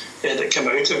that came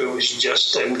out of it, was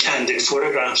just candid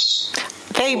photographs.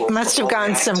 They must have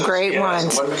gotten some great ones.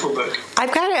 It's a wonderful book.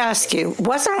 I've got to ask you,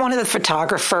 wasn't one of the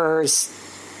photographers,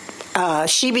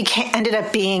 she ended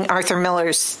up being Arthur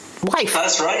Miller's wife?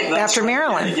 That's right. After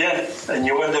Marilyn. Yeah, and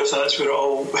you wonder if that's where it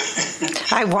all...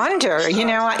 I wonder, I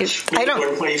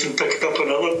don't... even pick up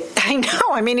another. I know,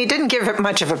 I mean, he didn't give it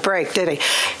much of a break, did he?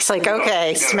 It's like,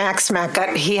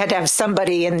 smack. He had to have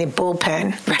somebody in the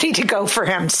bullpen ready to go for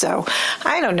him, so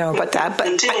I don't know about that.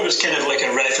 But Taylor was kind of like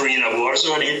a referee in a war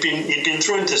zone. He'd been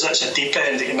thrown to such a deep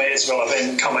end that he might as well have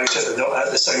then come out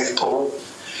at the South Pole.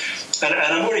 And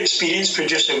a more experienced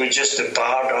producer would just have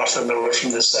barred Arthur Miller from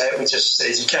the set, would just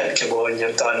say, you can't come on,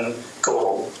 you're done, go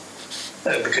home,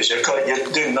 because you're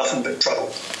doing nothing but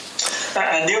trouble.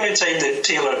 And the only time that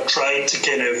Taylor tried to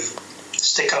kind of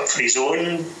stick up for his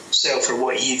own self for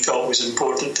what he thought was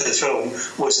important to the film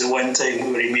was the one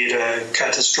time where he made a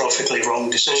catastrophically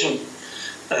wrong decision.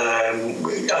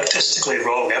 Artistically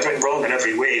wrong in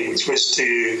every way, which was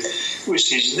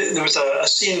there was a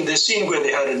scene, the scene where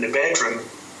they had in the bedroom.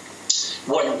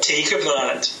 One take of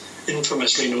that,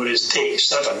 infamously known as Take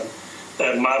 7,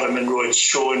 Marilyn Monroe had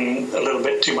shown a little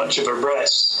bit too much of her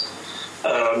breasts.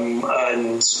 And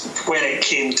when it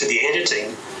came to the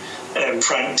editing,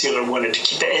 Frank Taylor wanted to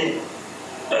keep it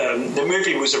in. The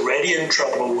movie was already in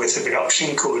trouble with the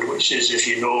production code, which is, if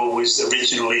you know, was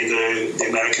originally the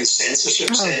American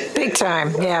censorship set. Big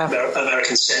time, yeah.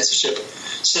 American censorship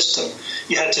system.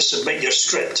 You had to submit your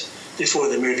script before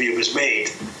the movie was made.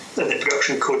 And the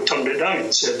production code turned it down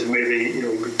and said the movie,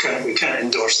 we can't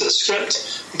endorse this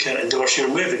script. We can't endorse your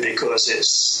movie because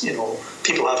it's,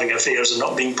 people having affairs and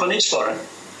not being punished for it.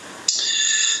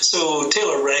 So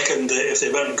Taylor reckoned that if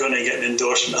they weren't going to get an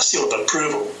endorsement, a seal of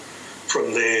approval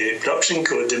from the production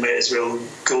code, they might as well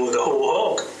go the whole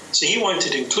hog. So he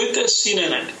wanted to include this scene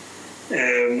in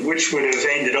it, which would have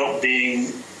ended up being,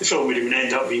 the film would have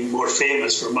ended up being more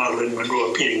famous for Marilyn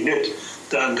Monroe appearing nude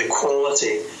than the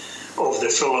quality of the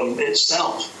film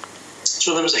itself.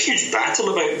 So there was a huge battle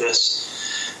about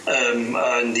this,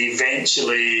 and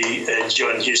eventually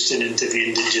John Huston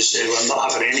intervened and just said, well, I'm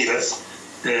not having any of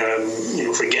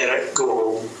it, forget it,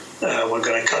 go home, we're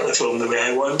going to cut the film the way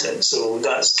I want it. So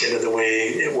that's kind of the way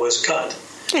it was cut.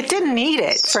 It didn't need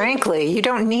it, frankly. You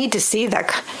don't need to see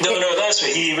that. No, that's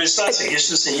what he was. That's what he used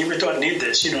to say. You don't need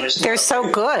this. They're so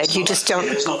good. You just don't.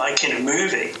 It's not that kind of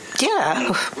movie.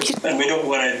 Yeah. And we don't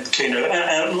want to kind of.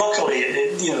 And luckily,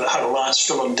 her last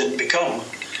film didn't become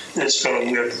this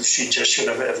film where she just showed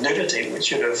a bit of nudity, which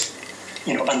should have,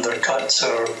 undercut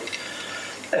her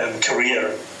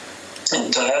career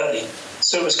entirely.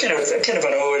 So it was kind of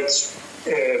an odd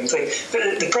thing.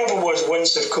 But the problem was,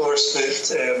 once, of course,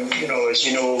 that as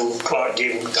you know, Clark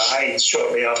Gable died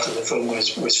shortly after the film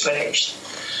was finished,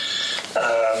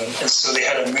 and so they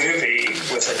had a movie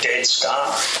with a dead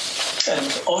star.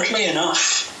 And oddly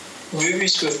enough,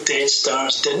 movies with dead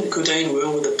stars didn't go down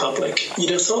well with the public.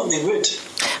 You'd have thought they would.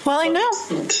 Well, I know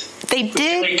they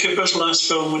did. Like Cooper's last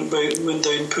film went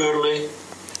down poorly.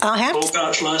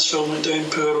 Bogart's last film went down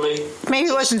poorly. Maybe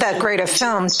it wasn't that great a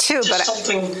film, too. But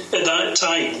something at that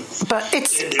time. But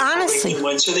it's honestly.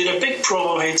 So they had a big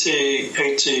problem how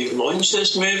to launch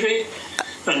this movie,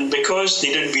 and because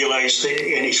they didn't realise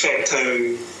in effect how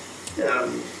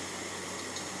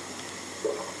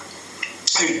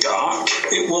dark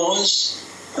it was.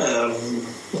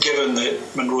 Given that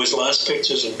Monroe's last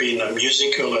pictures had been a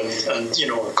musical and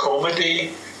a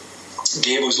comedy,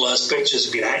 Gable's last pictures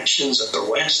had been actions or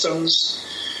westerns,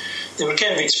 they were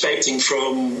kind of expecting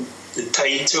from the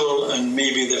title and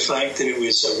maybe the fact that it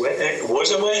was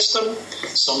a western,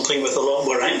 something with a lot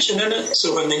more action in it.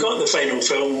 So when they got the final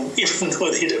film, even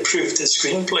though they'd approved the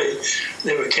screenplay,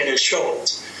 they were kind of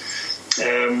shocked.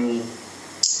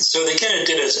 So they kind of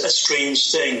did a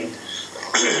strange thing.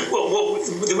 Well,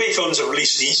 the way films are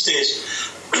released these days,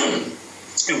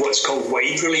 in what's called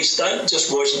wide release, that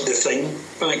just wasn't the thing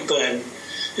back then.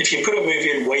 If you put a movie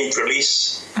in wide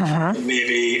release,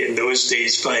 maybe in those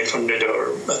days 500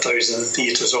 or 1,000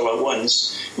 theatres all at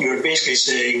once, you were basically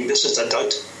saying, this is a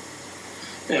dud,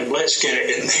 and let's get it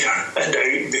in there and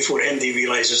out before anybody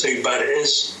realises how bad it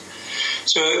is.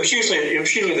 So it was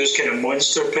usually those kind of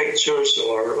monster pictures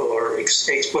or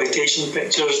exploitation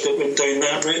pictures that went down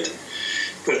that route.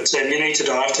 But United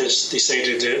Artists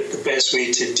decided that the best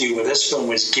way to deal with this film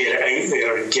was get it out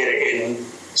there and get it in,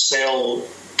 sell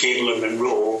Gable and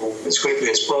Monroe as quickly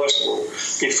as possible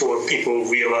before people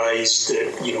realised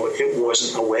that, it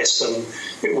wasn't a western,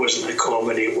 it wasn't a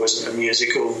comedy, it wasn't a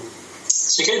musical.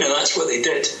 So kind of that's what they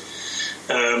did.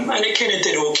 And it kind of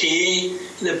did okay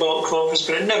in the box office,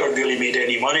 but it never really made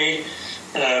any money.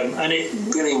 And it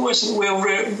really wasn't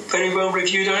very well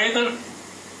reviewed either.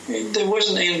 There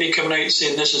wasn't anybody coming out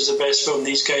saying this is the best film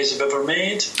these guys have ever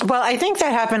made. Well, I think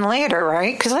that happened later,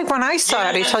 right? Because when I saw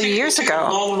it, I told you years ago.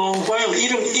 A long while.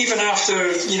 Even after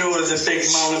the big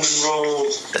Marilyn Monroe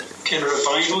kind of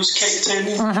revivals kicked in,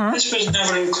 this was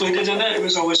never included in it. It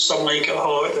was always Some Like It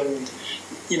Hot and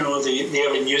the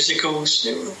early musicals,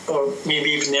 or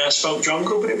maybe even the Asphalt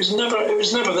Jungle. But it was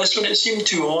never this one. It seemed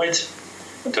too odd.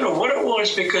 I don't know what it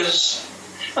was, because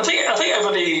I think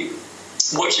everybody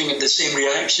watching it the same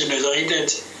reaction as I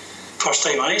did first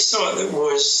time I saw it,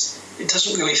 it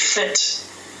doesn't really fit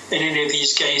in any of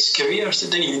these guys' careers.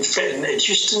 It didn't even fit in Ed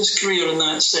Houston's career in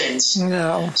that sense.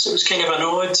 No. So it was kind of an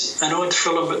odd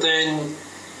film, but then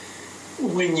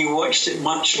when you watched it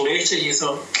much later, you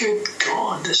thought, good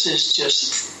God, this is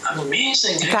just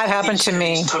amazing. That happened to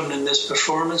me. Turning this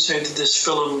performance, how did this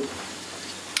film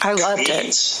I loved it.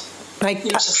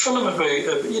 It's a film about,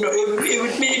 it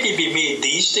would maybe be made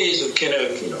these days with kind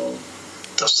of,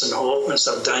 Dustin Hoffman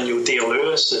or Daniel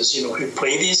Day-Lewis as, who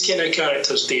play these kind of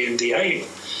characters day in, day out.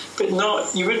 But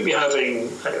you wouldn't be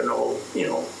having, I don't know,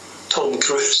 Tom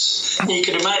Cruise. You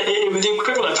could imagine, it would be the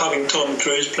equivalent of having Tom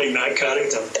Cruise playing that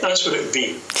character. That's what it would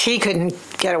be. He couldn't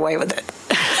get away with it.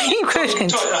 He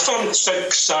couldn't. A film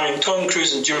starring Tom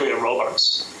Cruise and Julia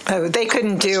Roberts. Oh, they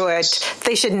couldn't do it.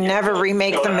 They should never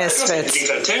remake The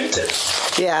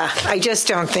Misfits. Yeah, I just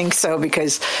don't think so,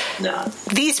 because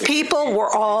these people were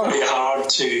all... Very hard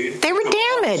to... They were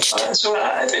damaged. So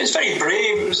it's very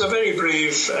brave. It was a very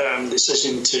brave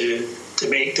decision to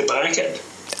make, to back it.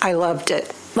 I loved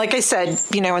it. Like I said,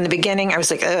 in the beginning, I was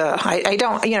like, I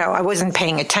don't, I wasn't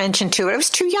paying attention to it. I was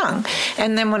too young.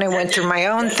 And then when I went through my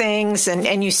own things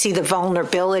and you see the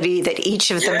vulnerability that each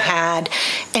of them had,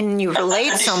 and you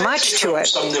relate so much to it.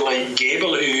 Somebody like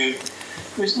Gable, who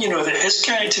was, that his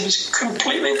character was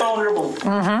completely vulnerable.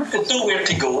 Had nowhere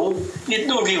to go. He had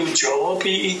no real job.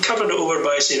 He covered it over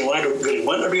by saying, I don't really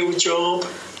want a real job.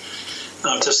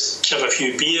 I'll just have a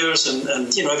few beers and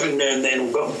every now and then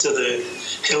we'll go up to the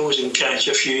hills and catch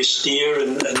a few steer.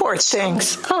 And poor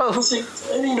things. Oh. I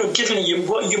think, given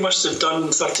what you must have done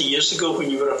 30 years ago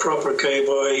when you were a proper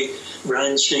cowboy,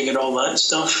 ranching and all that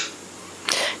stuff.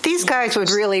 These guys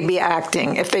would really be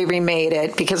acting if they remade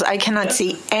it, because I cannot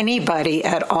see anybody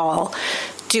at all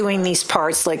doing these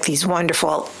parts like these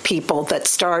wonderful people that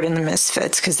starred in the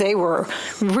Misfits, because they were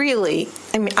really,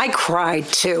 I mean, I cried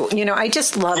too. I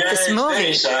just love this movie.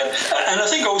 Very sad. And I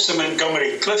think also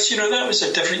Montgomery Clift, that was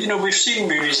a different, we've seen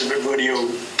movies about rodeo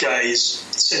guys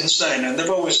since then, and they've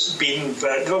always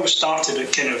started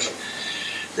at kind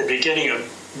of the beginning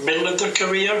of middle of their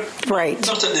career. Right.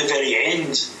 Not at the very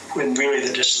end, when really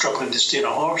they're just struggling to steer a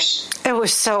horse. It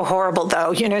was so horrible,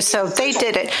 though, so they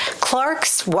did it.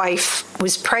 Clark's wife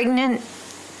was pregnant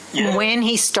when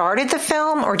he started the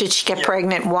film, or did she get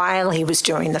pregnant while he was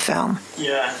doing the film?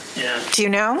 Yeah. Do you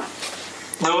know?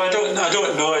 No, I don't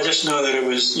know. I just know that it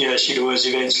was, she was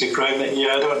eventually pregnant.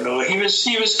 Yeah, I don't know. He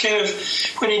was kind of,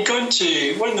 when he'd gone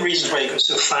to, one of the reasons why he got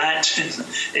so fat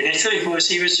in Italy was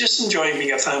he was just enjoying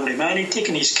being a family man. He'd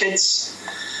taken his kids.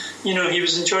 He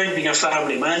was enjoying being a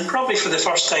family man, probably for the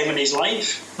first time in his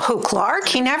life. Who, Clark?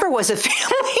 He never was a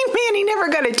family man. He never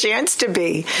got a chance to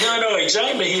be. No,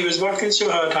 exactly. He was working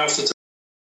so hard half the time.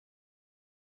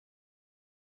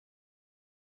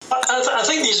 I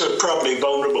think these are probably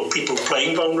vulnerable people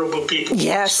playing vulnerable people.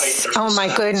 Yes. Oh, my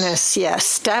goodness.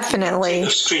 Yes, definitely. The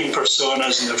screen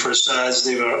personas and the facades,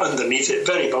 they were underneath it.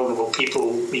 Very vulnerable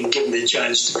people being given the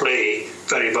chance to play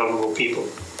very vulnerable people.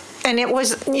 And it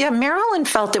was, Marilyn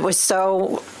felt it was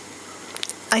so,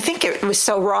 I think it was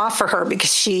so raw for her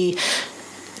because she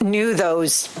knew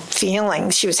those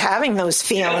feelings. She was having those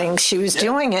feelings. She was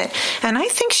doing it. And I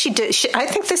think she did. I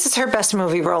think this is her best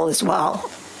movie role as well.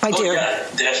 I do. Yeah,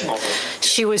 definitely.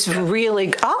 She was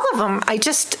really, all of them, I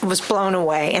just was blown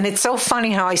away. And it's so funny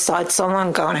how I saw it so long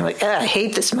ago and I'm like, I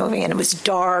hate this movie. And it was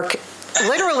dark.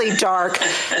 Literally dark,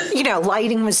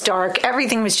 lighting was dark,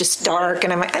 everything was just dark,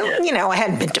 and I'm like, I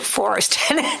hadn't been to Forest,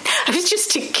 and I was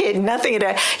just a kid, nothing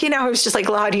at it was just like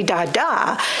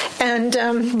la-di-da-da, and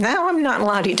now I'm not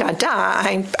la-di-da-da,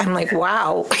 I'm like,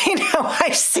 wow,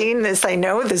 I've seen this, I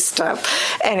know this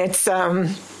stuff, and it's,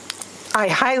 I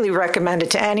highly recommend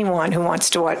it to anyone who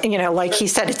wants to watch. Like he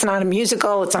said, it's not a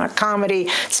musical, it's not a comedy,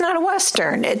 it's not a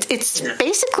Western. It's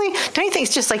basically, don't you think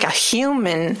it's just like a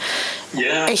human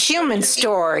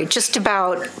story, just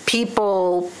about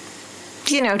people,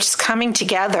 just coming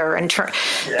together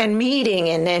and meeting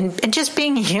and just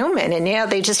being human.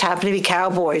 And they just happen to be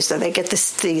cowboys, so they get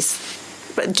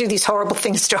do these horrible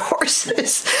things to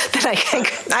horses that I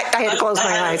had to close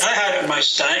my eyes. I had it in my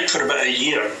stack for about a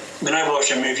year. I mean, I watch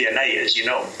a movie a night, as you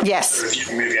know. Yes. I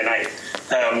review a movie a night.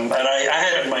 And I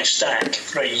had it in my stack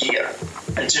for a year.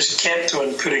 And just kept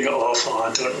on putting it off.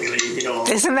 I don't really,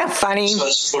 Isn't that funny?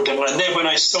 So and then when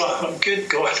I saw it, good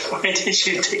God, why did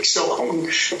you take so long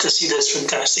to see this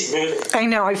fantastic movie? I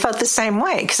know, I felt the same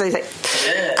way. Because I was like,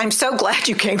 I'm so glad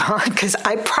you came on, because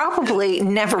I probably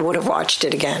never would have watched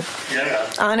it again.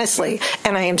 Yeah. Honestly.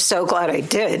 And I am so glad I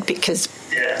did, because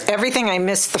everything I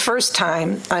missed the first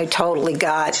time, I totally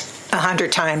got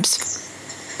 100 times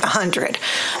 100.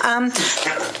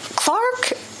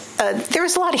 Clark, there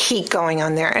was a lot of heat going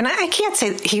on there, and I can't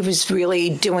say he was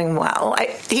really doing well.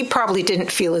 He probably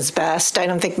didn't feel his best. I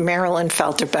don't think Marilyn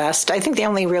felt her best. I think the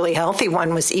only really healthy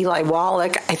one was Eli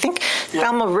Wallach. I think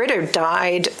Thelma Ritter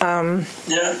died not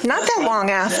that long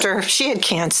after. She had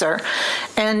cancer,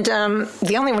 and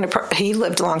the only one he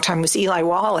lived a long time was Eli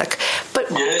Wallach. But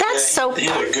that's so. He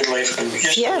had a good life, and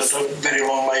he had a very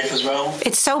long life as well.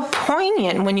 It's so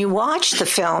poignant when you watch the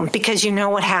film, because you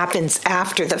know what happens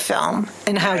after the film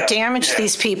and how damaged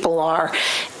these people are,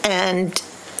 and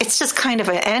it's just kind of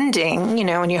an ending,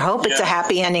 and you hope it's a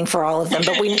happy ending for all of them.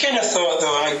 But we kind of thought,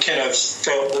 though, I kind of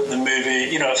felt that the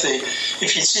movie,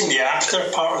 if you'd seen the after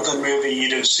part of the movie,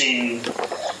 you'd have seen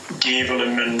Gable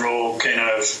and Monroe kind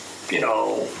of,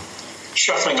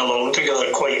 shuffling along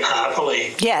together quite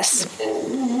happily. Yes.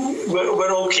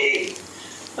 We're okay.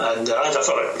 And I'd have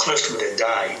thought Clift would have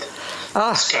died.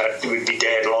 This character would be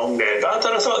dead, long dead. But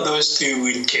I thought those two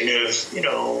would kind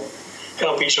of,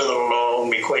 help each other along,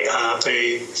 be quite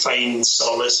happy, find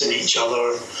solace in each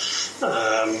other,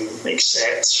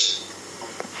 accept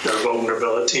their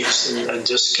vulnerabilities and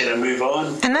just kind of move on.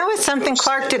 And that was something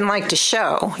Clark didn't like to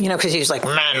show, because he was like,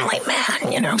 manly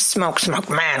man, smoke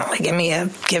manly, give me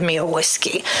a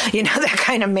whiskey, that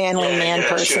kind of manly man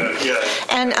person. Sure, yeah.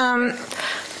 And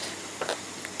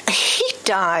he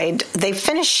died. They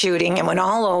finished shooting and went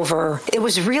all over. It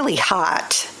was really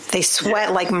hot. They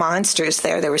sweat like monsters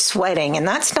there. They were sweating, and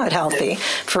that's not healthy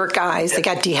for guys. They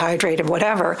got dehydrated,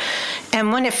 whatever.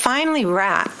 And when it finally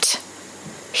wrapped,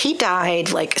 he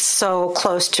died like so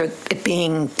close to it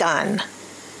being done.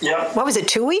 Yeah. What was it,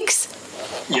 2 weeks?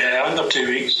 Yeah, under 2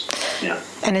 weeks. Yeah.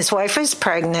 And his wife was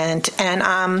pregnant.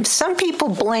 And some people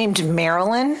blamed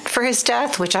Marilyn for his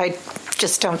death, which I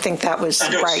just don't think that was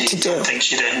right to do. I don't think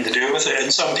she had anything to do with it.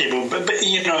 And some people, but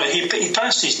you know, he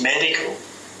passed his medical.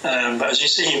 But as you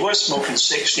say, he was smoking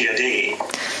 60 a day.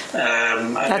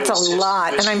 That's a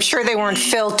lot, and I'm sure they weren't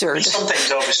filtered.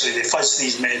 Sometimes, obviously, they fuzz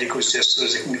these medicals just so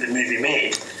they can get the movie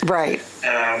made. Right.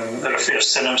 There are fair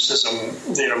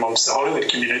cynicism there amongst the Hollywood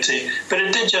community, but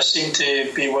it did just seem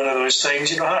to be one of those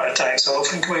things. You know, heart attacks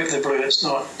often come out of the blue. It's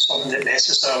not something that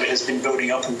necessarily has been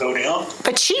building up and building up.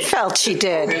 But she felt she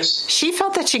did. She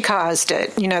felt that she caused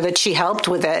it. You know, that she helped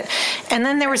with it. And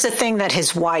then there was a thing that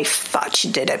his wife thought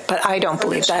she did it, but I don't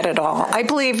believe that at all. I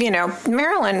believe, you know,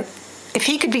 Marilyn, if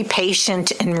he could be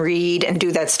patient and read and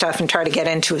do that stuff and try to get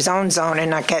into his own zone and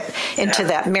not get into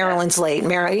that Marilyn's late,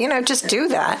 you know, just do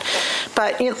that.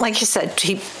 But you know, like you said,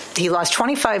 he lost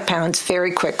 25 pounds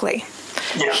very quickly.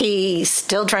 Yeah. He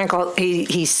still drank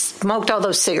he smoked all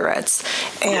those cigarettes,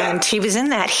 and he was in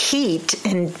that heat.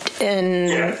 And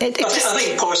I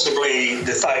think possibly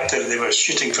the fact that they were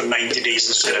shooting for 90 days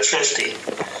instead of 50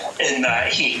 in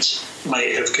that heat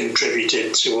might have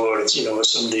contributed towards, you know,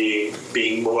 somebody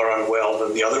being more unwell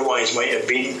than they otherwise might have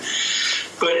been.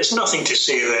 But it's nothing to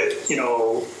say that, you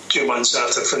know, 2 months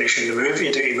after finishing the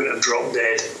movie, that he would have dropped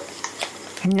dead.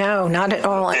 No, not at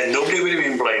all. And nobody would have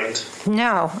been blamed.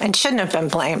 No, and shouldn't have been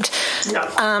blamed. No.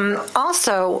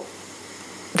 Also,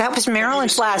 that was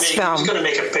Marilyn's last film. He was going to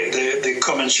make the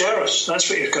Common Sheriffs. That's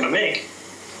what he was going to make.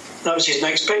 That was his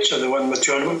next picture, the one with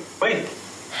John Wayne.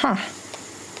 Huh.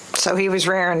 So he was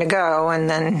raring to go, and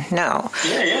then no.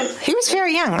 Yeah. He was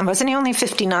very young. Wasn't he only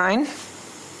 59?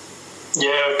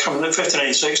 Yeah, coming at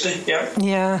 59, 60, yeah.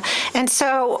 Yeah. And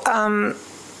so, I'm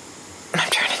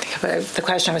trying to think of the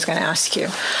question I was going to ask you.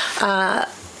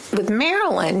 With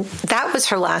Marilyn, that was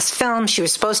her last film. She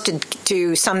was supposed to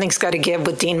do Something's Gotta Give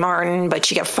with Dean Martin, but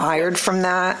she got fired from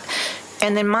that.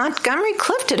 And then Montgomery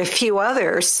Clift did a few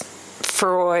others.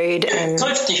 Freud and...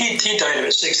 Clift, he died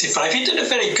at 65. He did a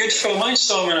very good film. I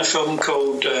saw him in a film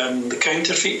called The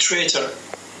Counterfeit Traitor,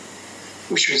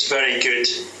 which was very good.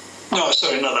 No,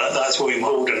 sorry, not that. That's William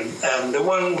Holden. The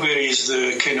one where he's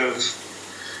the kind of...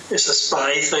 It's a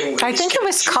spy thing. I think it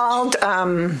was called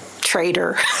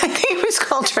Traitor. I think it was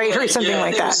called Traitor or something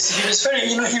like that. He was very,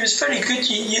 you know, he was very good.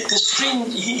 The screen,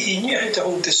 he knew how to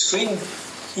hold the screen.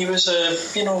 He was a,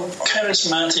 you know,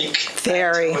 charismatic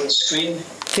very on screen.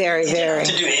 Very. He didn't have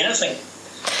to do anything.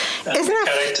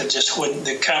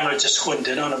 The camera just honed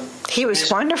in on him. He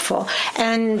was wonderful.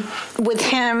 And with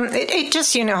him, it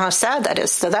just, you know how sad that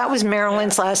is. So that was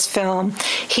Marilyn's last film.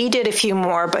 He did a few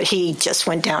more, but he just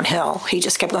went downhill. He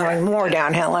just kept going more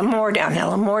downhill and more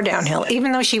downhill and more downhill,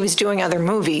 even though she was doing other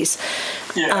movies.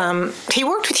 Yeah. He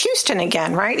worked with Houston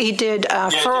again, right? He did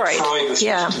Freud.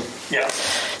 Yeah.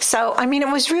 So, I mean, it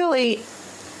was really...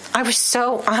 I was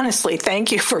so, honestly,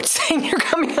 thank you for saying you're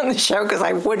coming on the show, because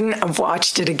I wouldn't have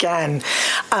watched it again.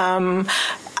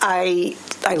 I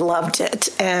loved it,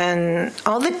 and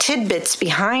all the tidbits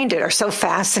behind it are so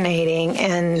fascinating,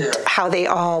 and how they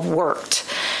all worked,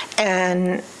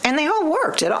 and they all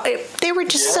worked. They were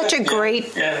just such a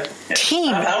great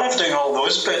team. I love doing all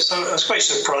those bits. I was quite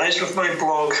surprised with my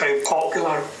blog how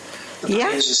popular the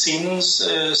behind the scenes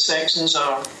sections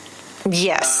are.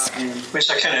 Yes. Which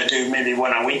I kind of do maybe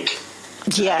one a week.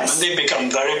 Yes. And they've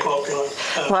become very popular.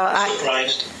 I'm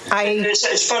surprised.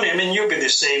 It's funny. I mean, you'll be the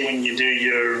same when you do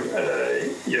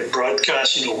your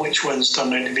broadcast. You know, which ones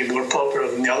turn out to be more popular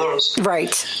than the others.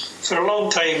 Right. For a long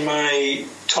time, my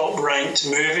top-ranked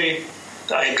movie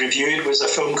that I'd reviewed was a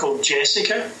film called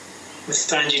Jessica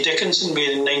with Angie Dickinson,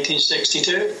 made in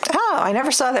 1962. Oh, I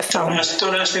never saw that film.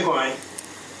 Don't ask me why.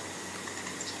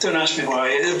 Don't ask me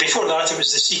why. Before that, it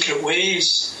was The Secret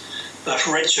Ways, a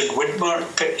Richard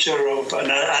Widmark picture of an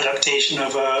adaptation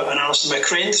of an Alison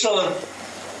McCrane thriller.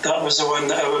 That was the one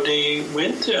that everybody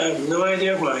went to. I have no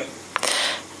idea why.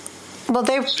 Well,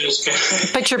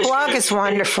 but your blog is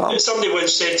wonderful. Somebody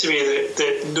once said to me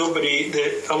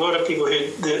that a lot of people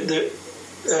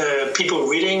people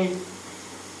reading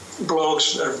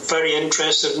blogs are very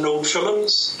interested in old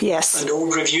films and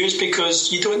old reviews,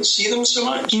 because you don't see them so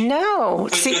much. No.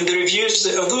 And the reviews,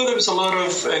 although there was a lot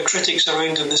of critics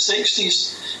around in the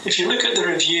 60s, if you look at the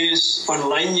reviews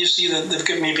online, you see that they've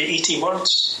got maybe 80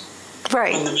 words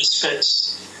on the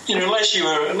Misfits. You know, unless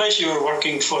you were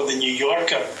working for the New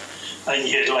Yorker and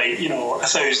you had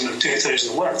 1,000 or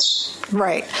 2,000 words.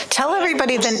 Right. Tell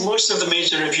everybody most of the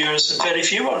major reviewers had very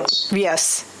few words.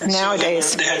 Yes. And nowadays.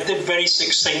 So they had very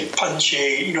succinct,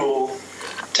 punchy,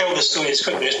 tell the story as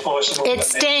quickly as possible. It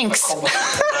stinks.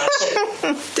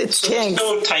 It's so there's jinx.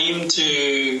 no time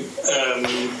to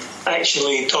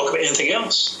actually talk about anything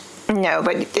else. No,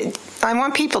 but I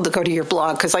want people to go to your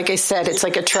blog because, like I said, it's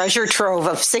like a treasure trove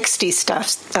of 60s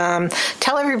stuff.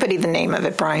 Tell everybody the name of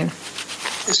it, Brian.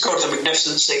 It's called The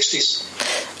Magnificent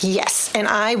 60s. Yes, and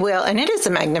I will. And it is a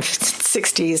magnificent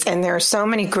 60s, and there are so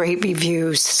many great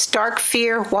reviews. Stark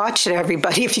Fear, watch it,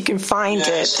 everybody, if you can find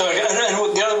it. Stark.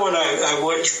 And the other one I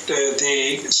watched,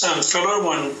 the Sam Fuller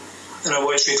one, and I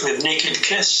watched recently, The Naked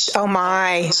Kiss. Oh,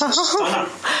 my. It's a stunner.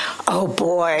 Oh,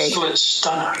 boy. Absolute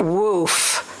stunner.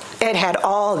 Woof. It had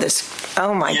all this.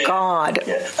 Oh, my God.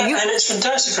 Yeah. And it's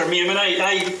fantastic for me. I mean,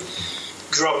 I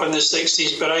grew up in the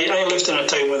 60s, but I lived in a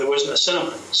time where there wasn't a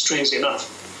cinema, strangely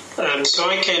enough. So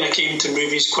I kind of came to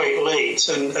movies quite late.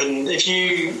 And if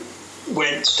you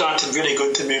started really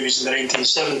going to movies in the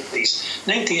 1970s,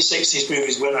 1960s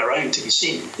movies weren't around to be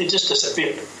seen. They just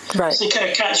disappeared. Right. So you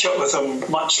kind of catch up with them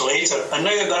much later. And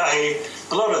now that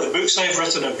a lot of the books I've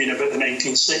written have been about the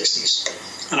 1960s.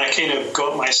 And I kind of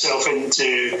got myself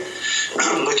into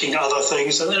looking at other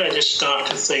things. And then I just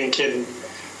started thinking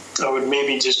I would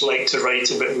maybe just like to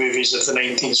write about movies of the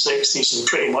 1960s and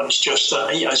pretty much just that.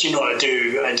 As you know, I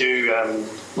do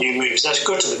new movies. I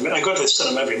go to the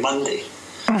cinema every Monday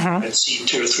and see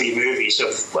 2 or 3 movies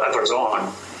of whatever's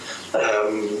on.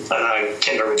 And I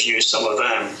kind of review some of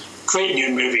them. Great new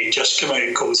movie just come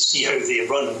out called See How They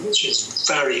Run, which is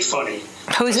very funny.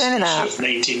 Who's in that?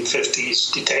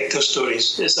 1950s detective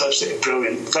stories. It's absolutely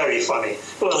brilliant, very funny.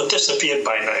 Well, it disappeared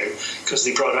by now because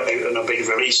they brought it out on a big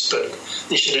release, but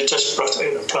they should have just brought it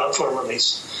out on a platform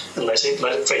release and let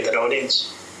it find an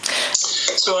audience.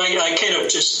 So I kind of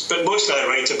just, but mostly I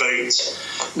write about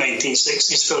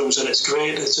 1960s films, and it's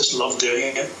great. I just love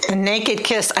doing it. A Naked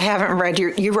Kiss. I haven't read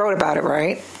you wrote about it,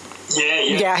 right?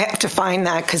 Yeah, I have to find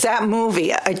that because that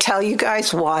movie, I tell you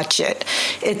guys, watch it.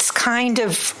 It's kind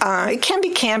of, it can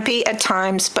be campy at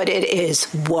times, but it is,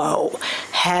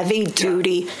 heavy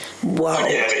duty,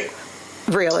 Very heavy.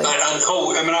 Really? I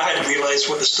hadn't realised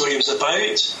what the story was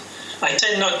about. I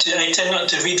tend not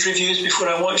to read reviews before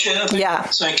I watch anything. Yeah.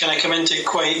 So I kind of come into it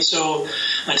quite, so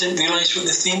I didn't realise what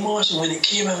the theme was, and when it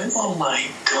came, I went, oh my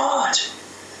God.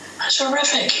 That's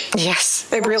horrific. Yes,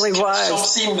 it really was.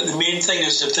 Soft theme, but the main thing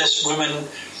is that this woman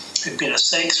who'd been a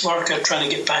sex worker trying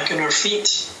to get back on her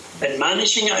feet and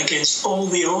managing it against all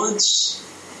the odds.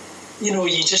 You know,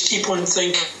 you just keep on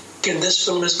thinking this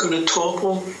film is going to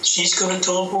topple, she's going to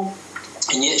topple,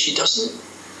 and yet she doesn't,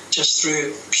 just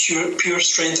through pure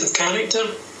strength of character.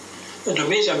 An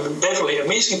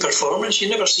amazing performance. You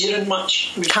never see her in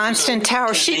much. Constance Tower.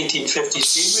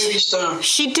 1950s movie star.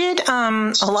 She did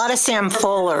a lot of Sam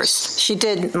Fuller's. She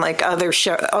did like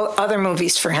other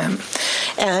movies for him,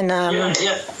 and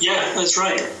yeah, that's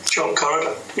right. John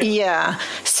Carter. Yeah.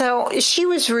 So she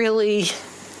was really.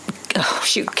 Oh,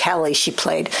 shoot, Kelly, she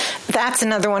played. That's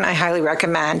another one I highly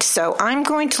recommend. So I'm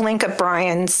going to link up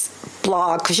Brian's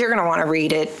blog because you're going to want to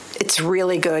read it. It's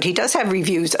really good. He does have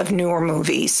reviews of newer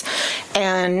movies.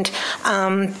 And,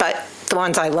 but the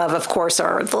ones I love, of course,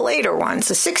 are the later ones,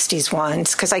 the 60s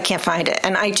ones, because I can't find it.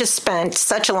 And I just spent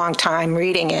such a long time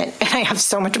reading it, and I have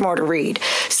so much more to read.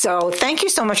 So thank you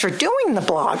so much for doing the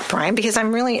blog, Brian, because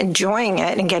I'm really enjoying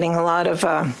it and getting a lot of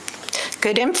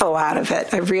good info out of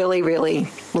it. I really, really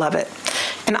love it.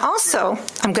 And also,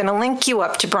 I'm going to link you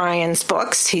up to Brian's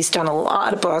books. He's done a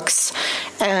lot of books.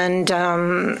 And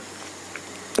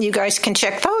you guys can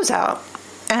check those out.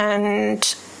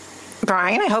 And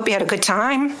Brian, I hope you had a good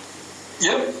time.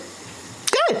 Yep.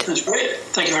 Good. That's great.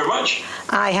 Thank you very much.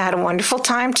 I had a wonderful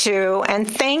time too. And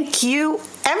thank you,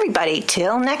 everybody.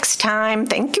 Till next time.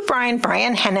 Thank you, Brian.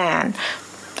 Brian Hannan.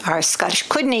 Our Scottish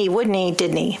couldn't he, wouldn't he,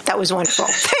 didn't he? That was wonderful.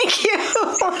 Thank you.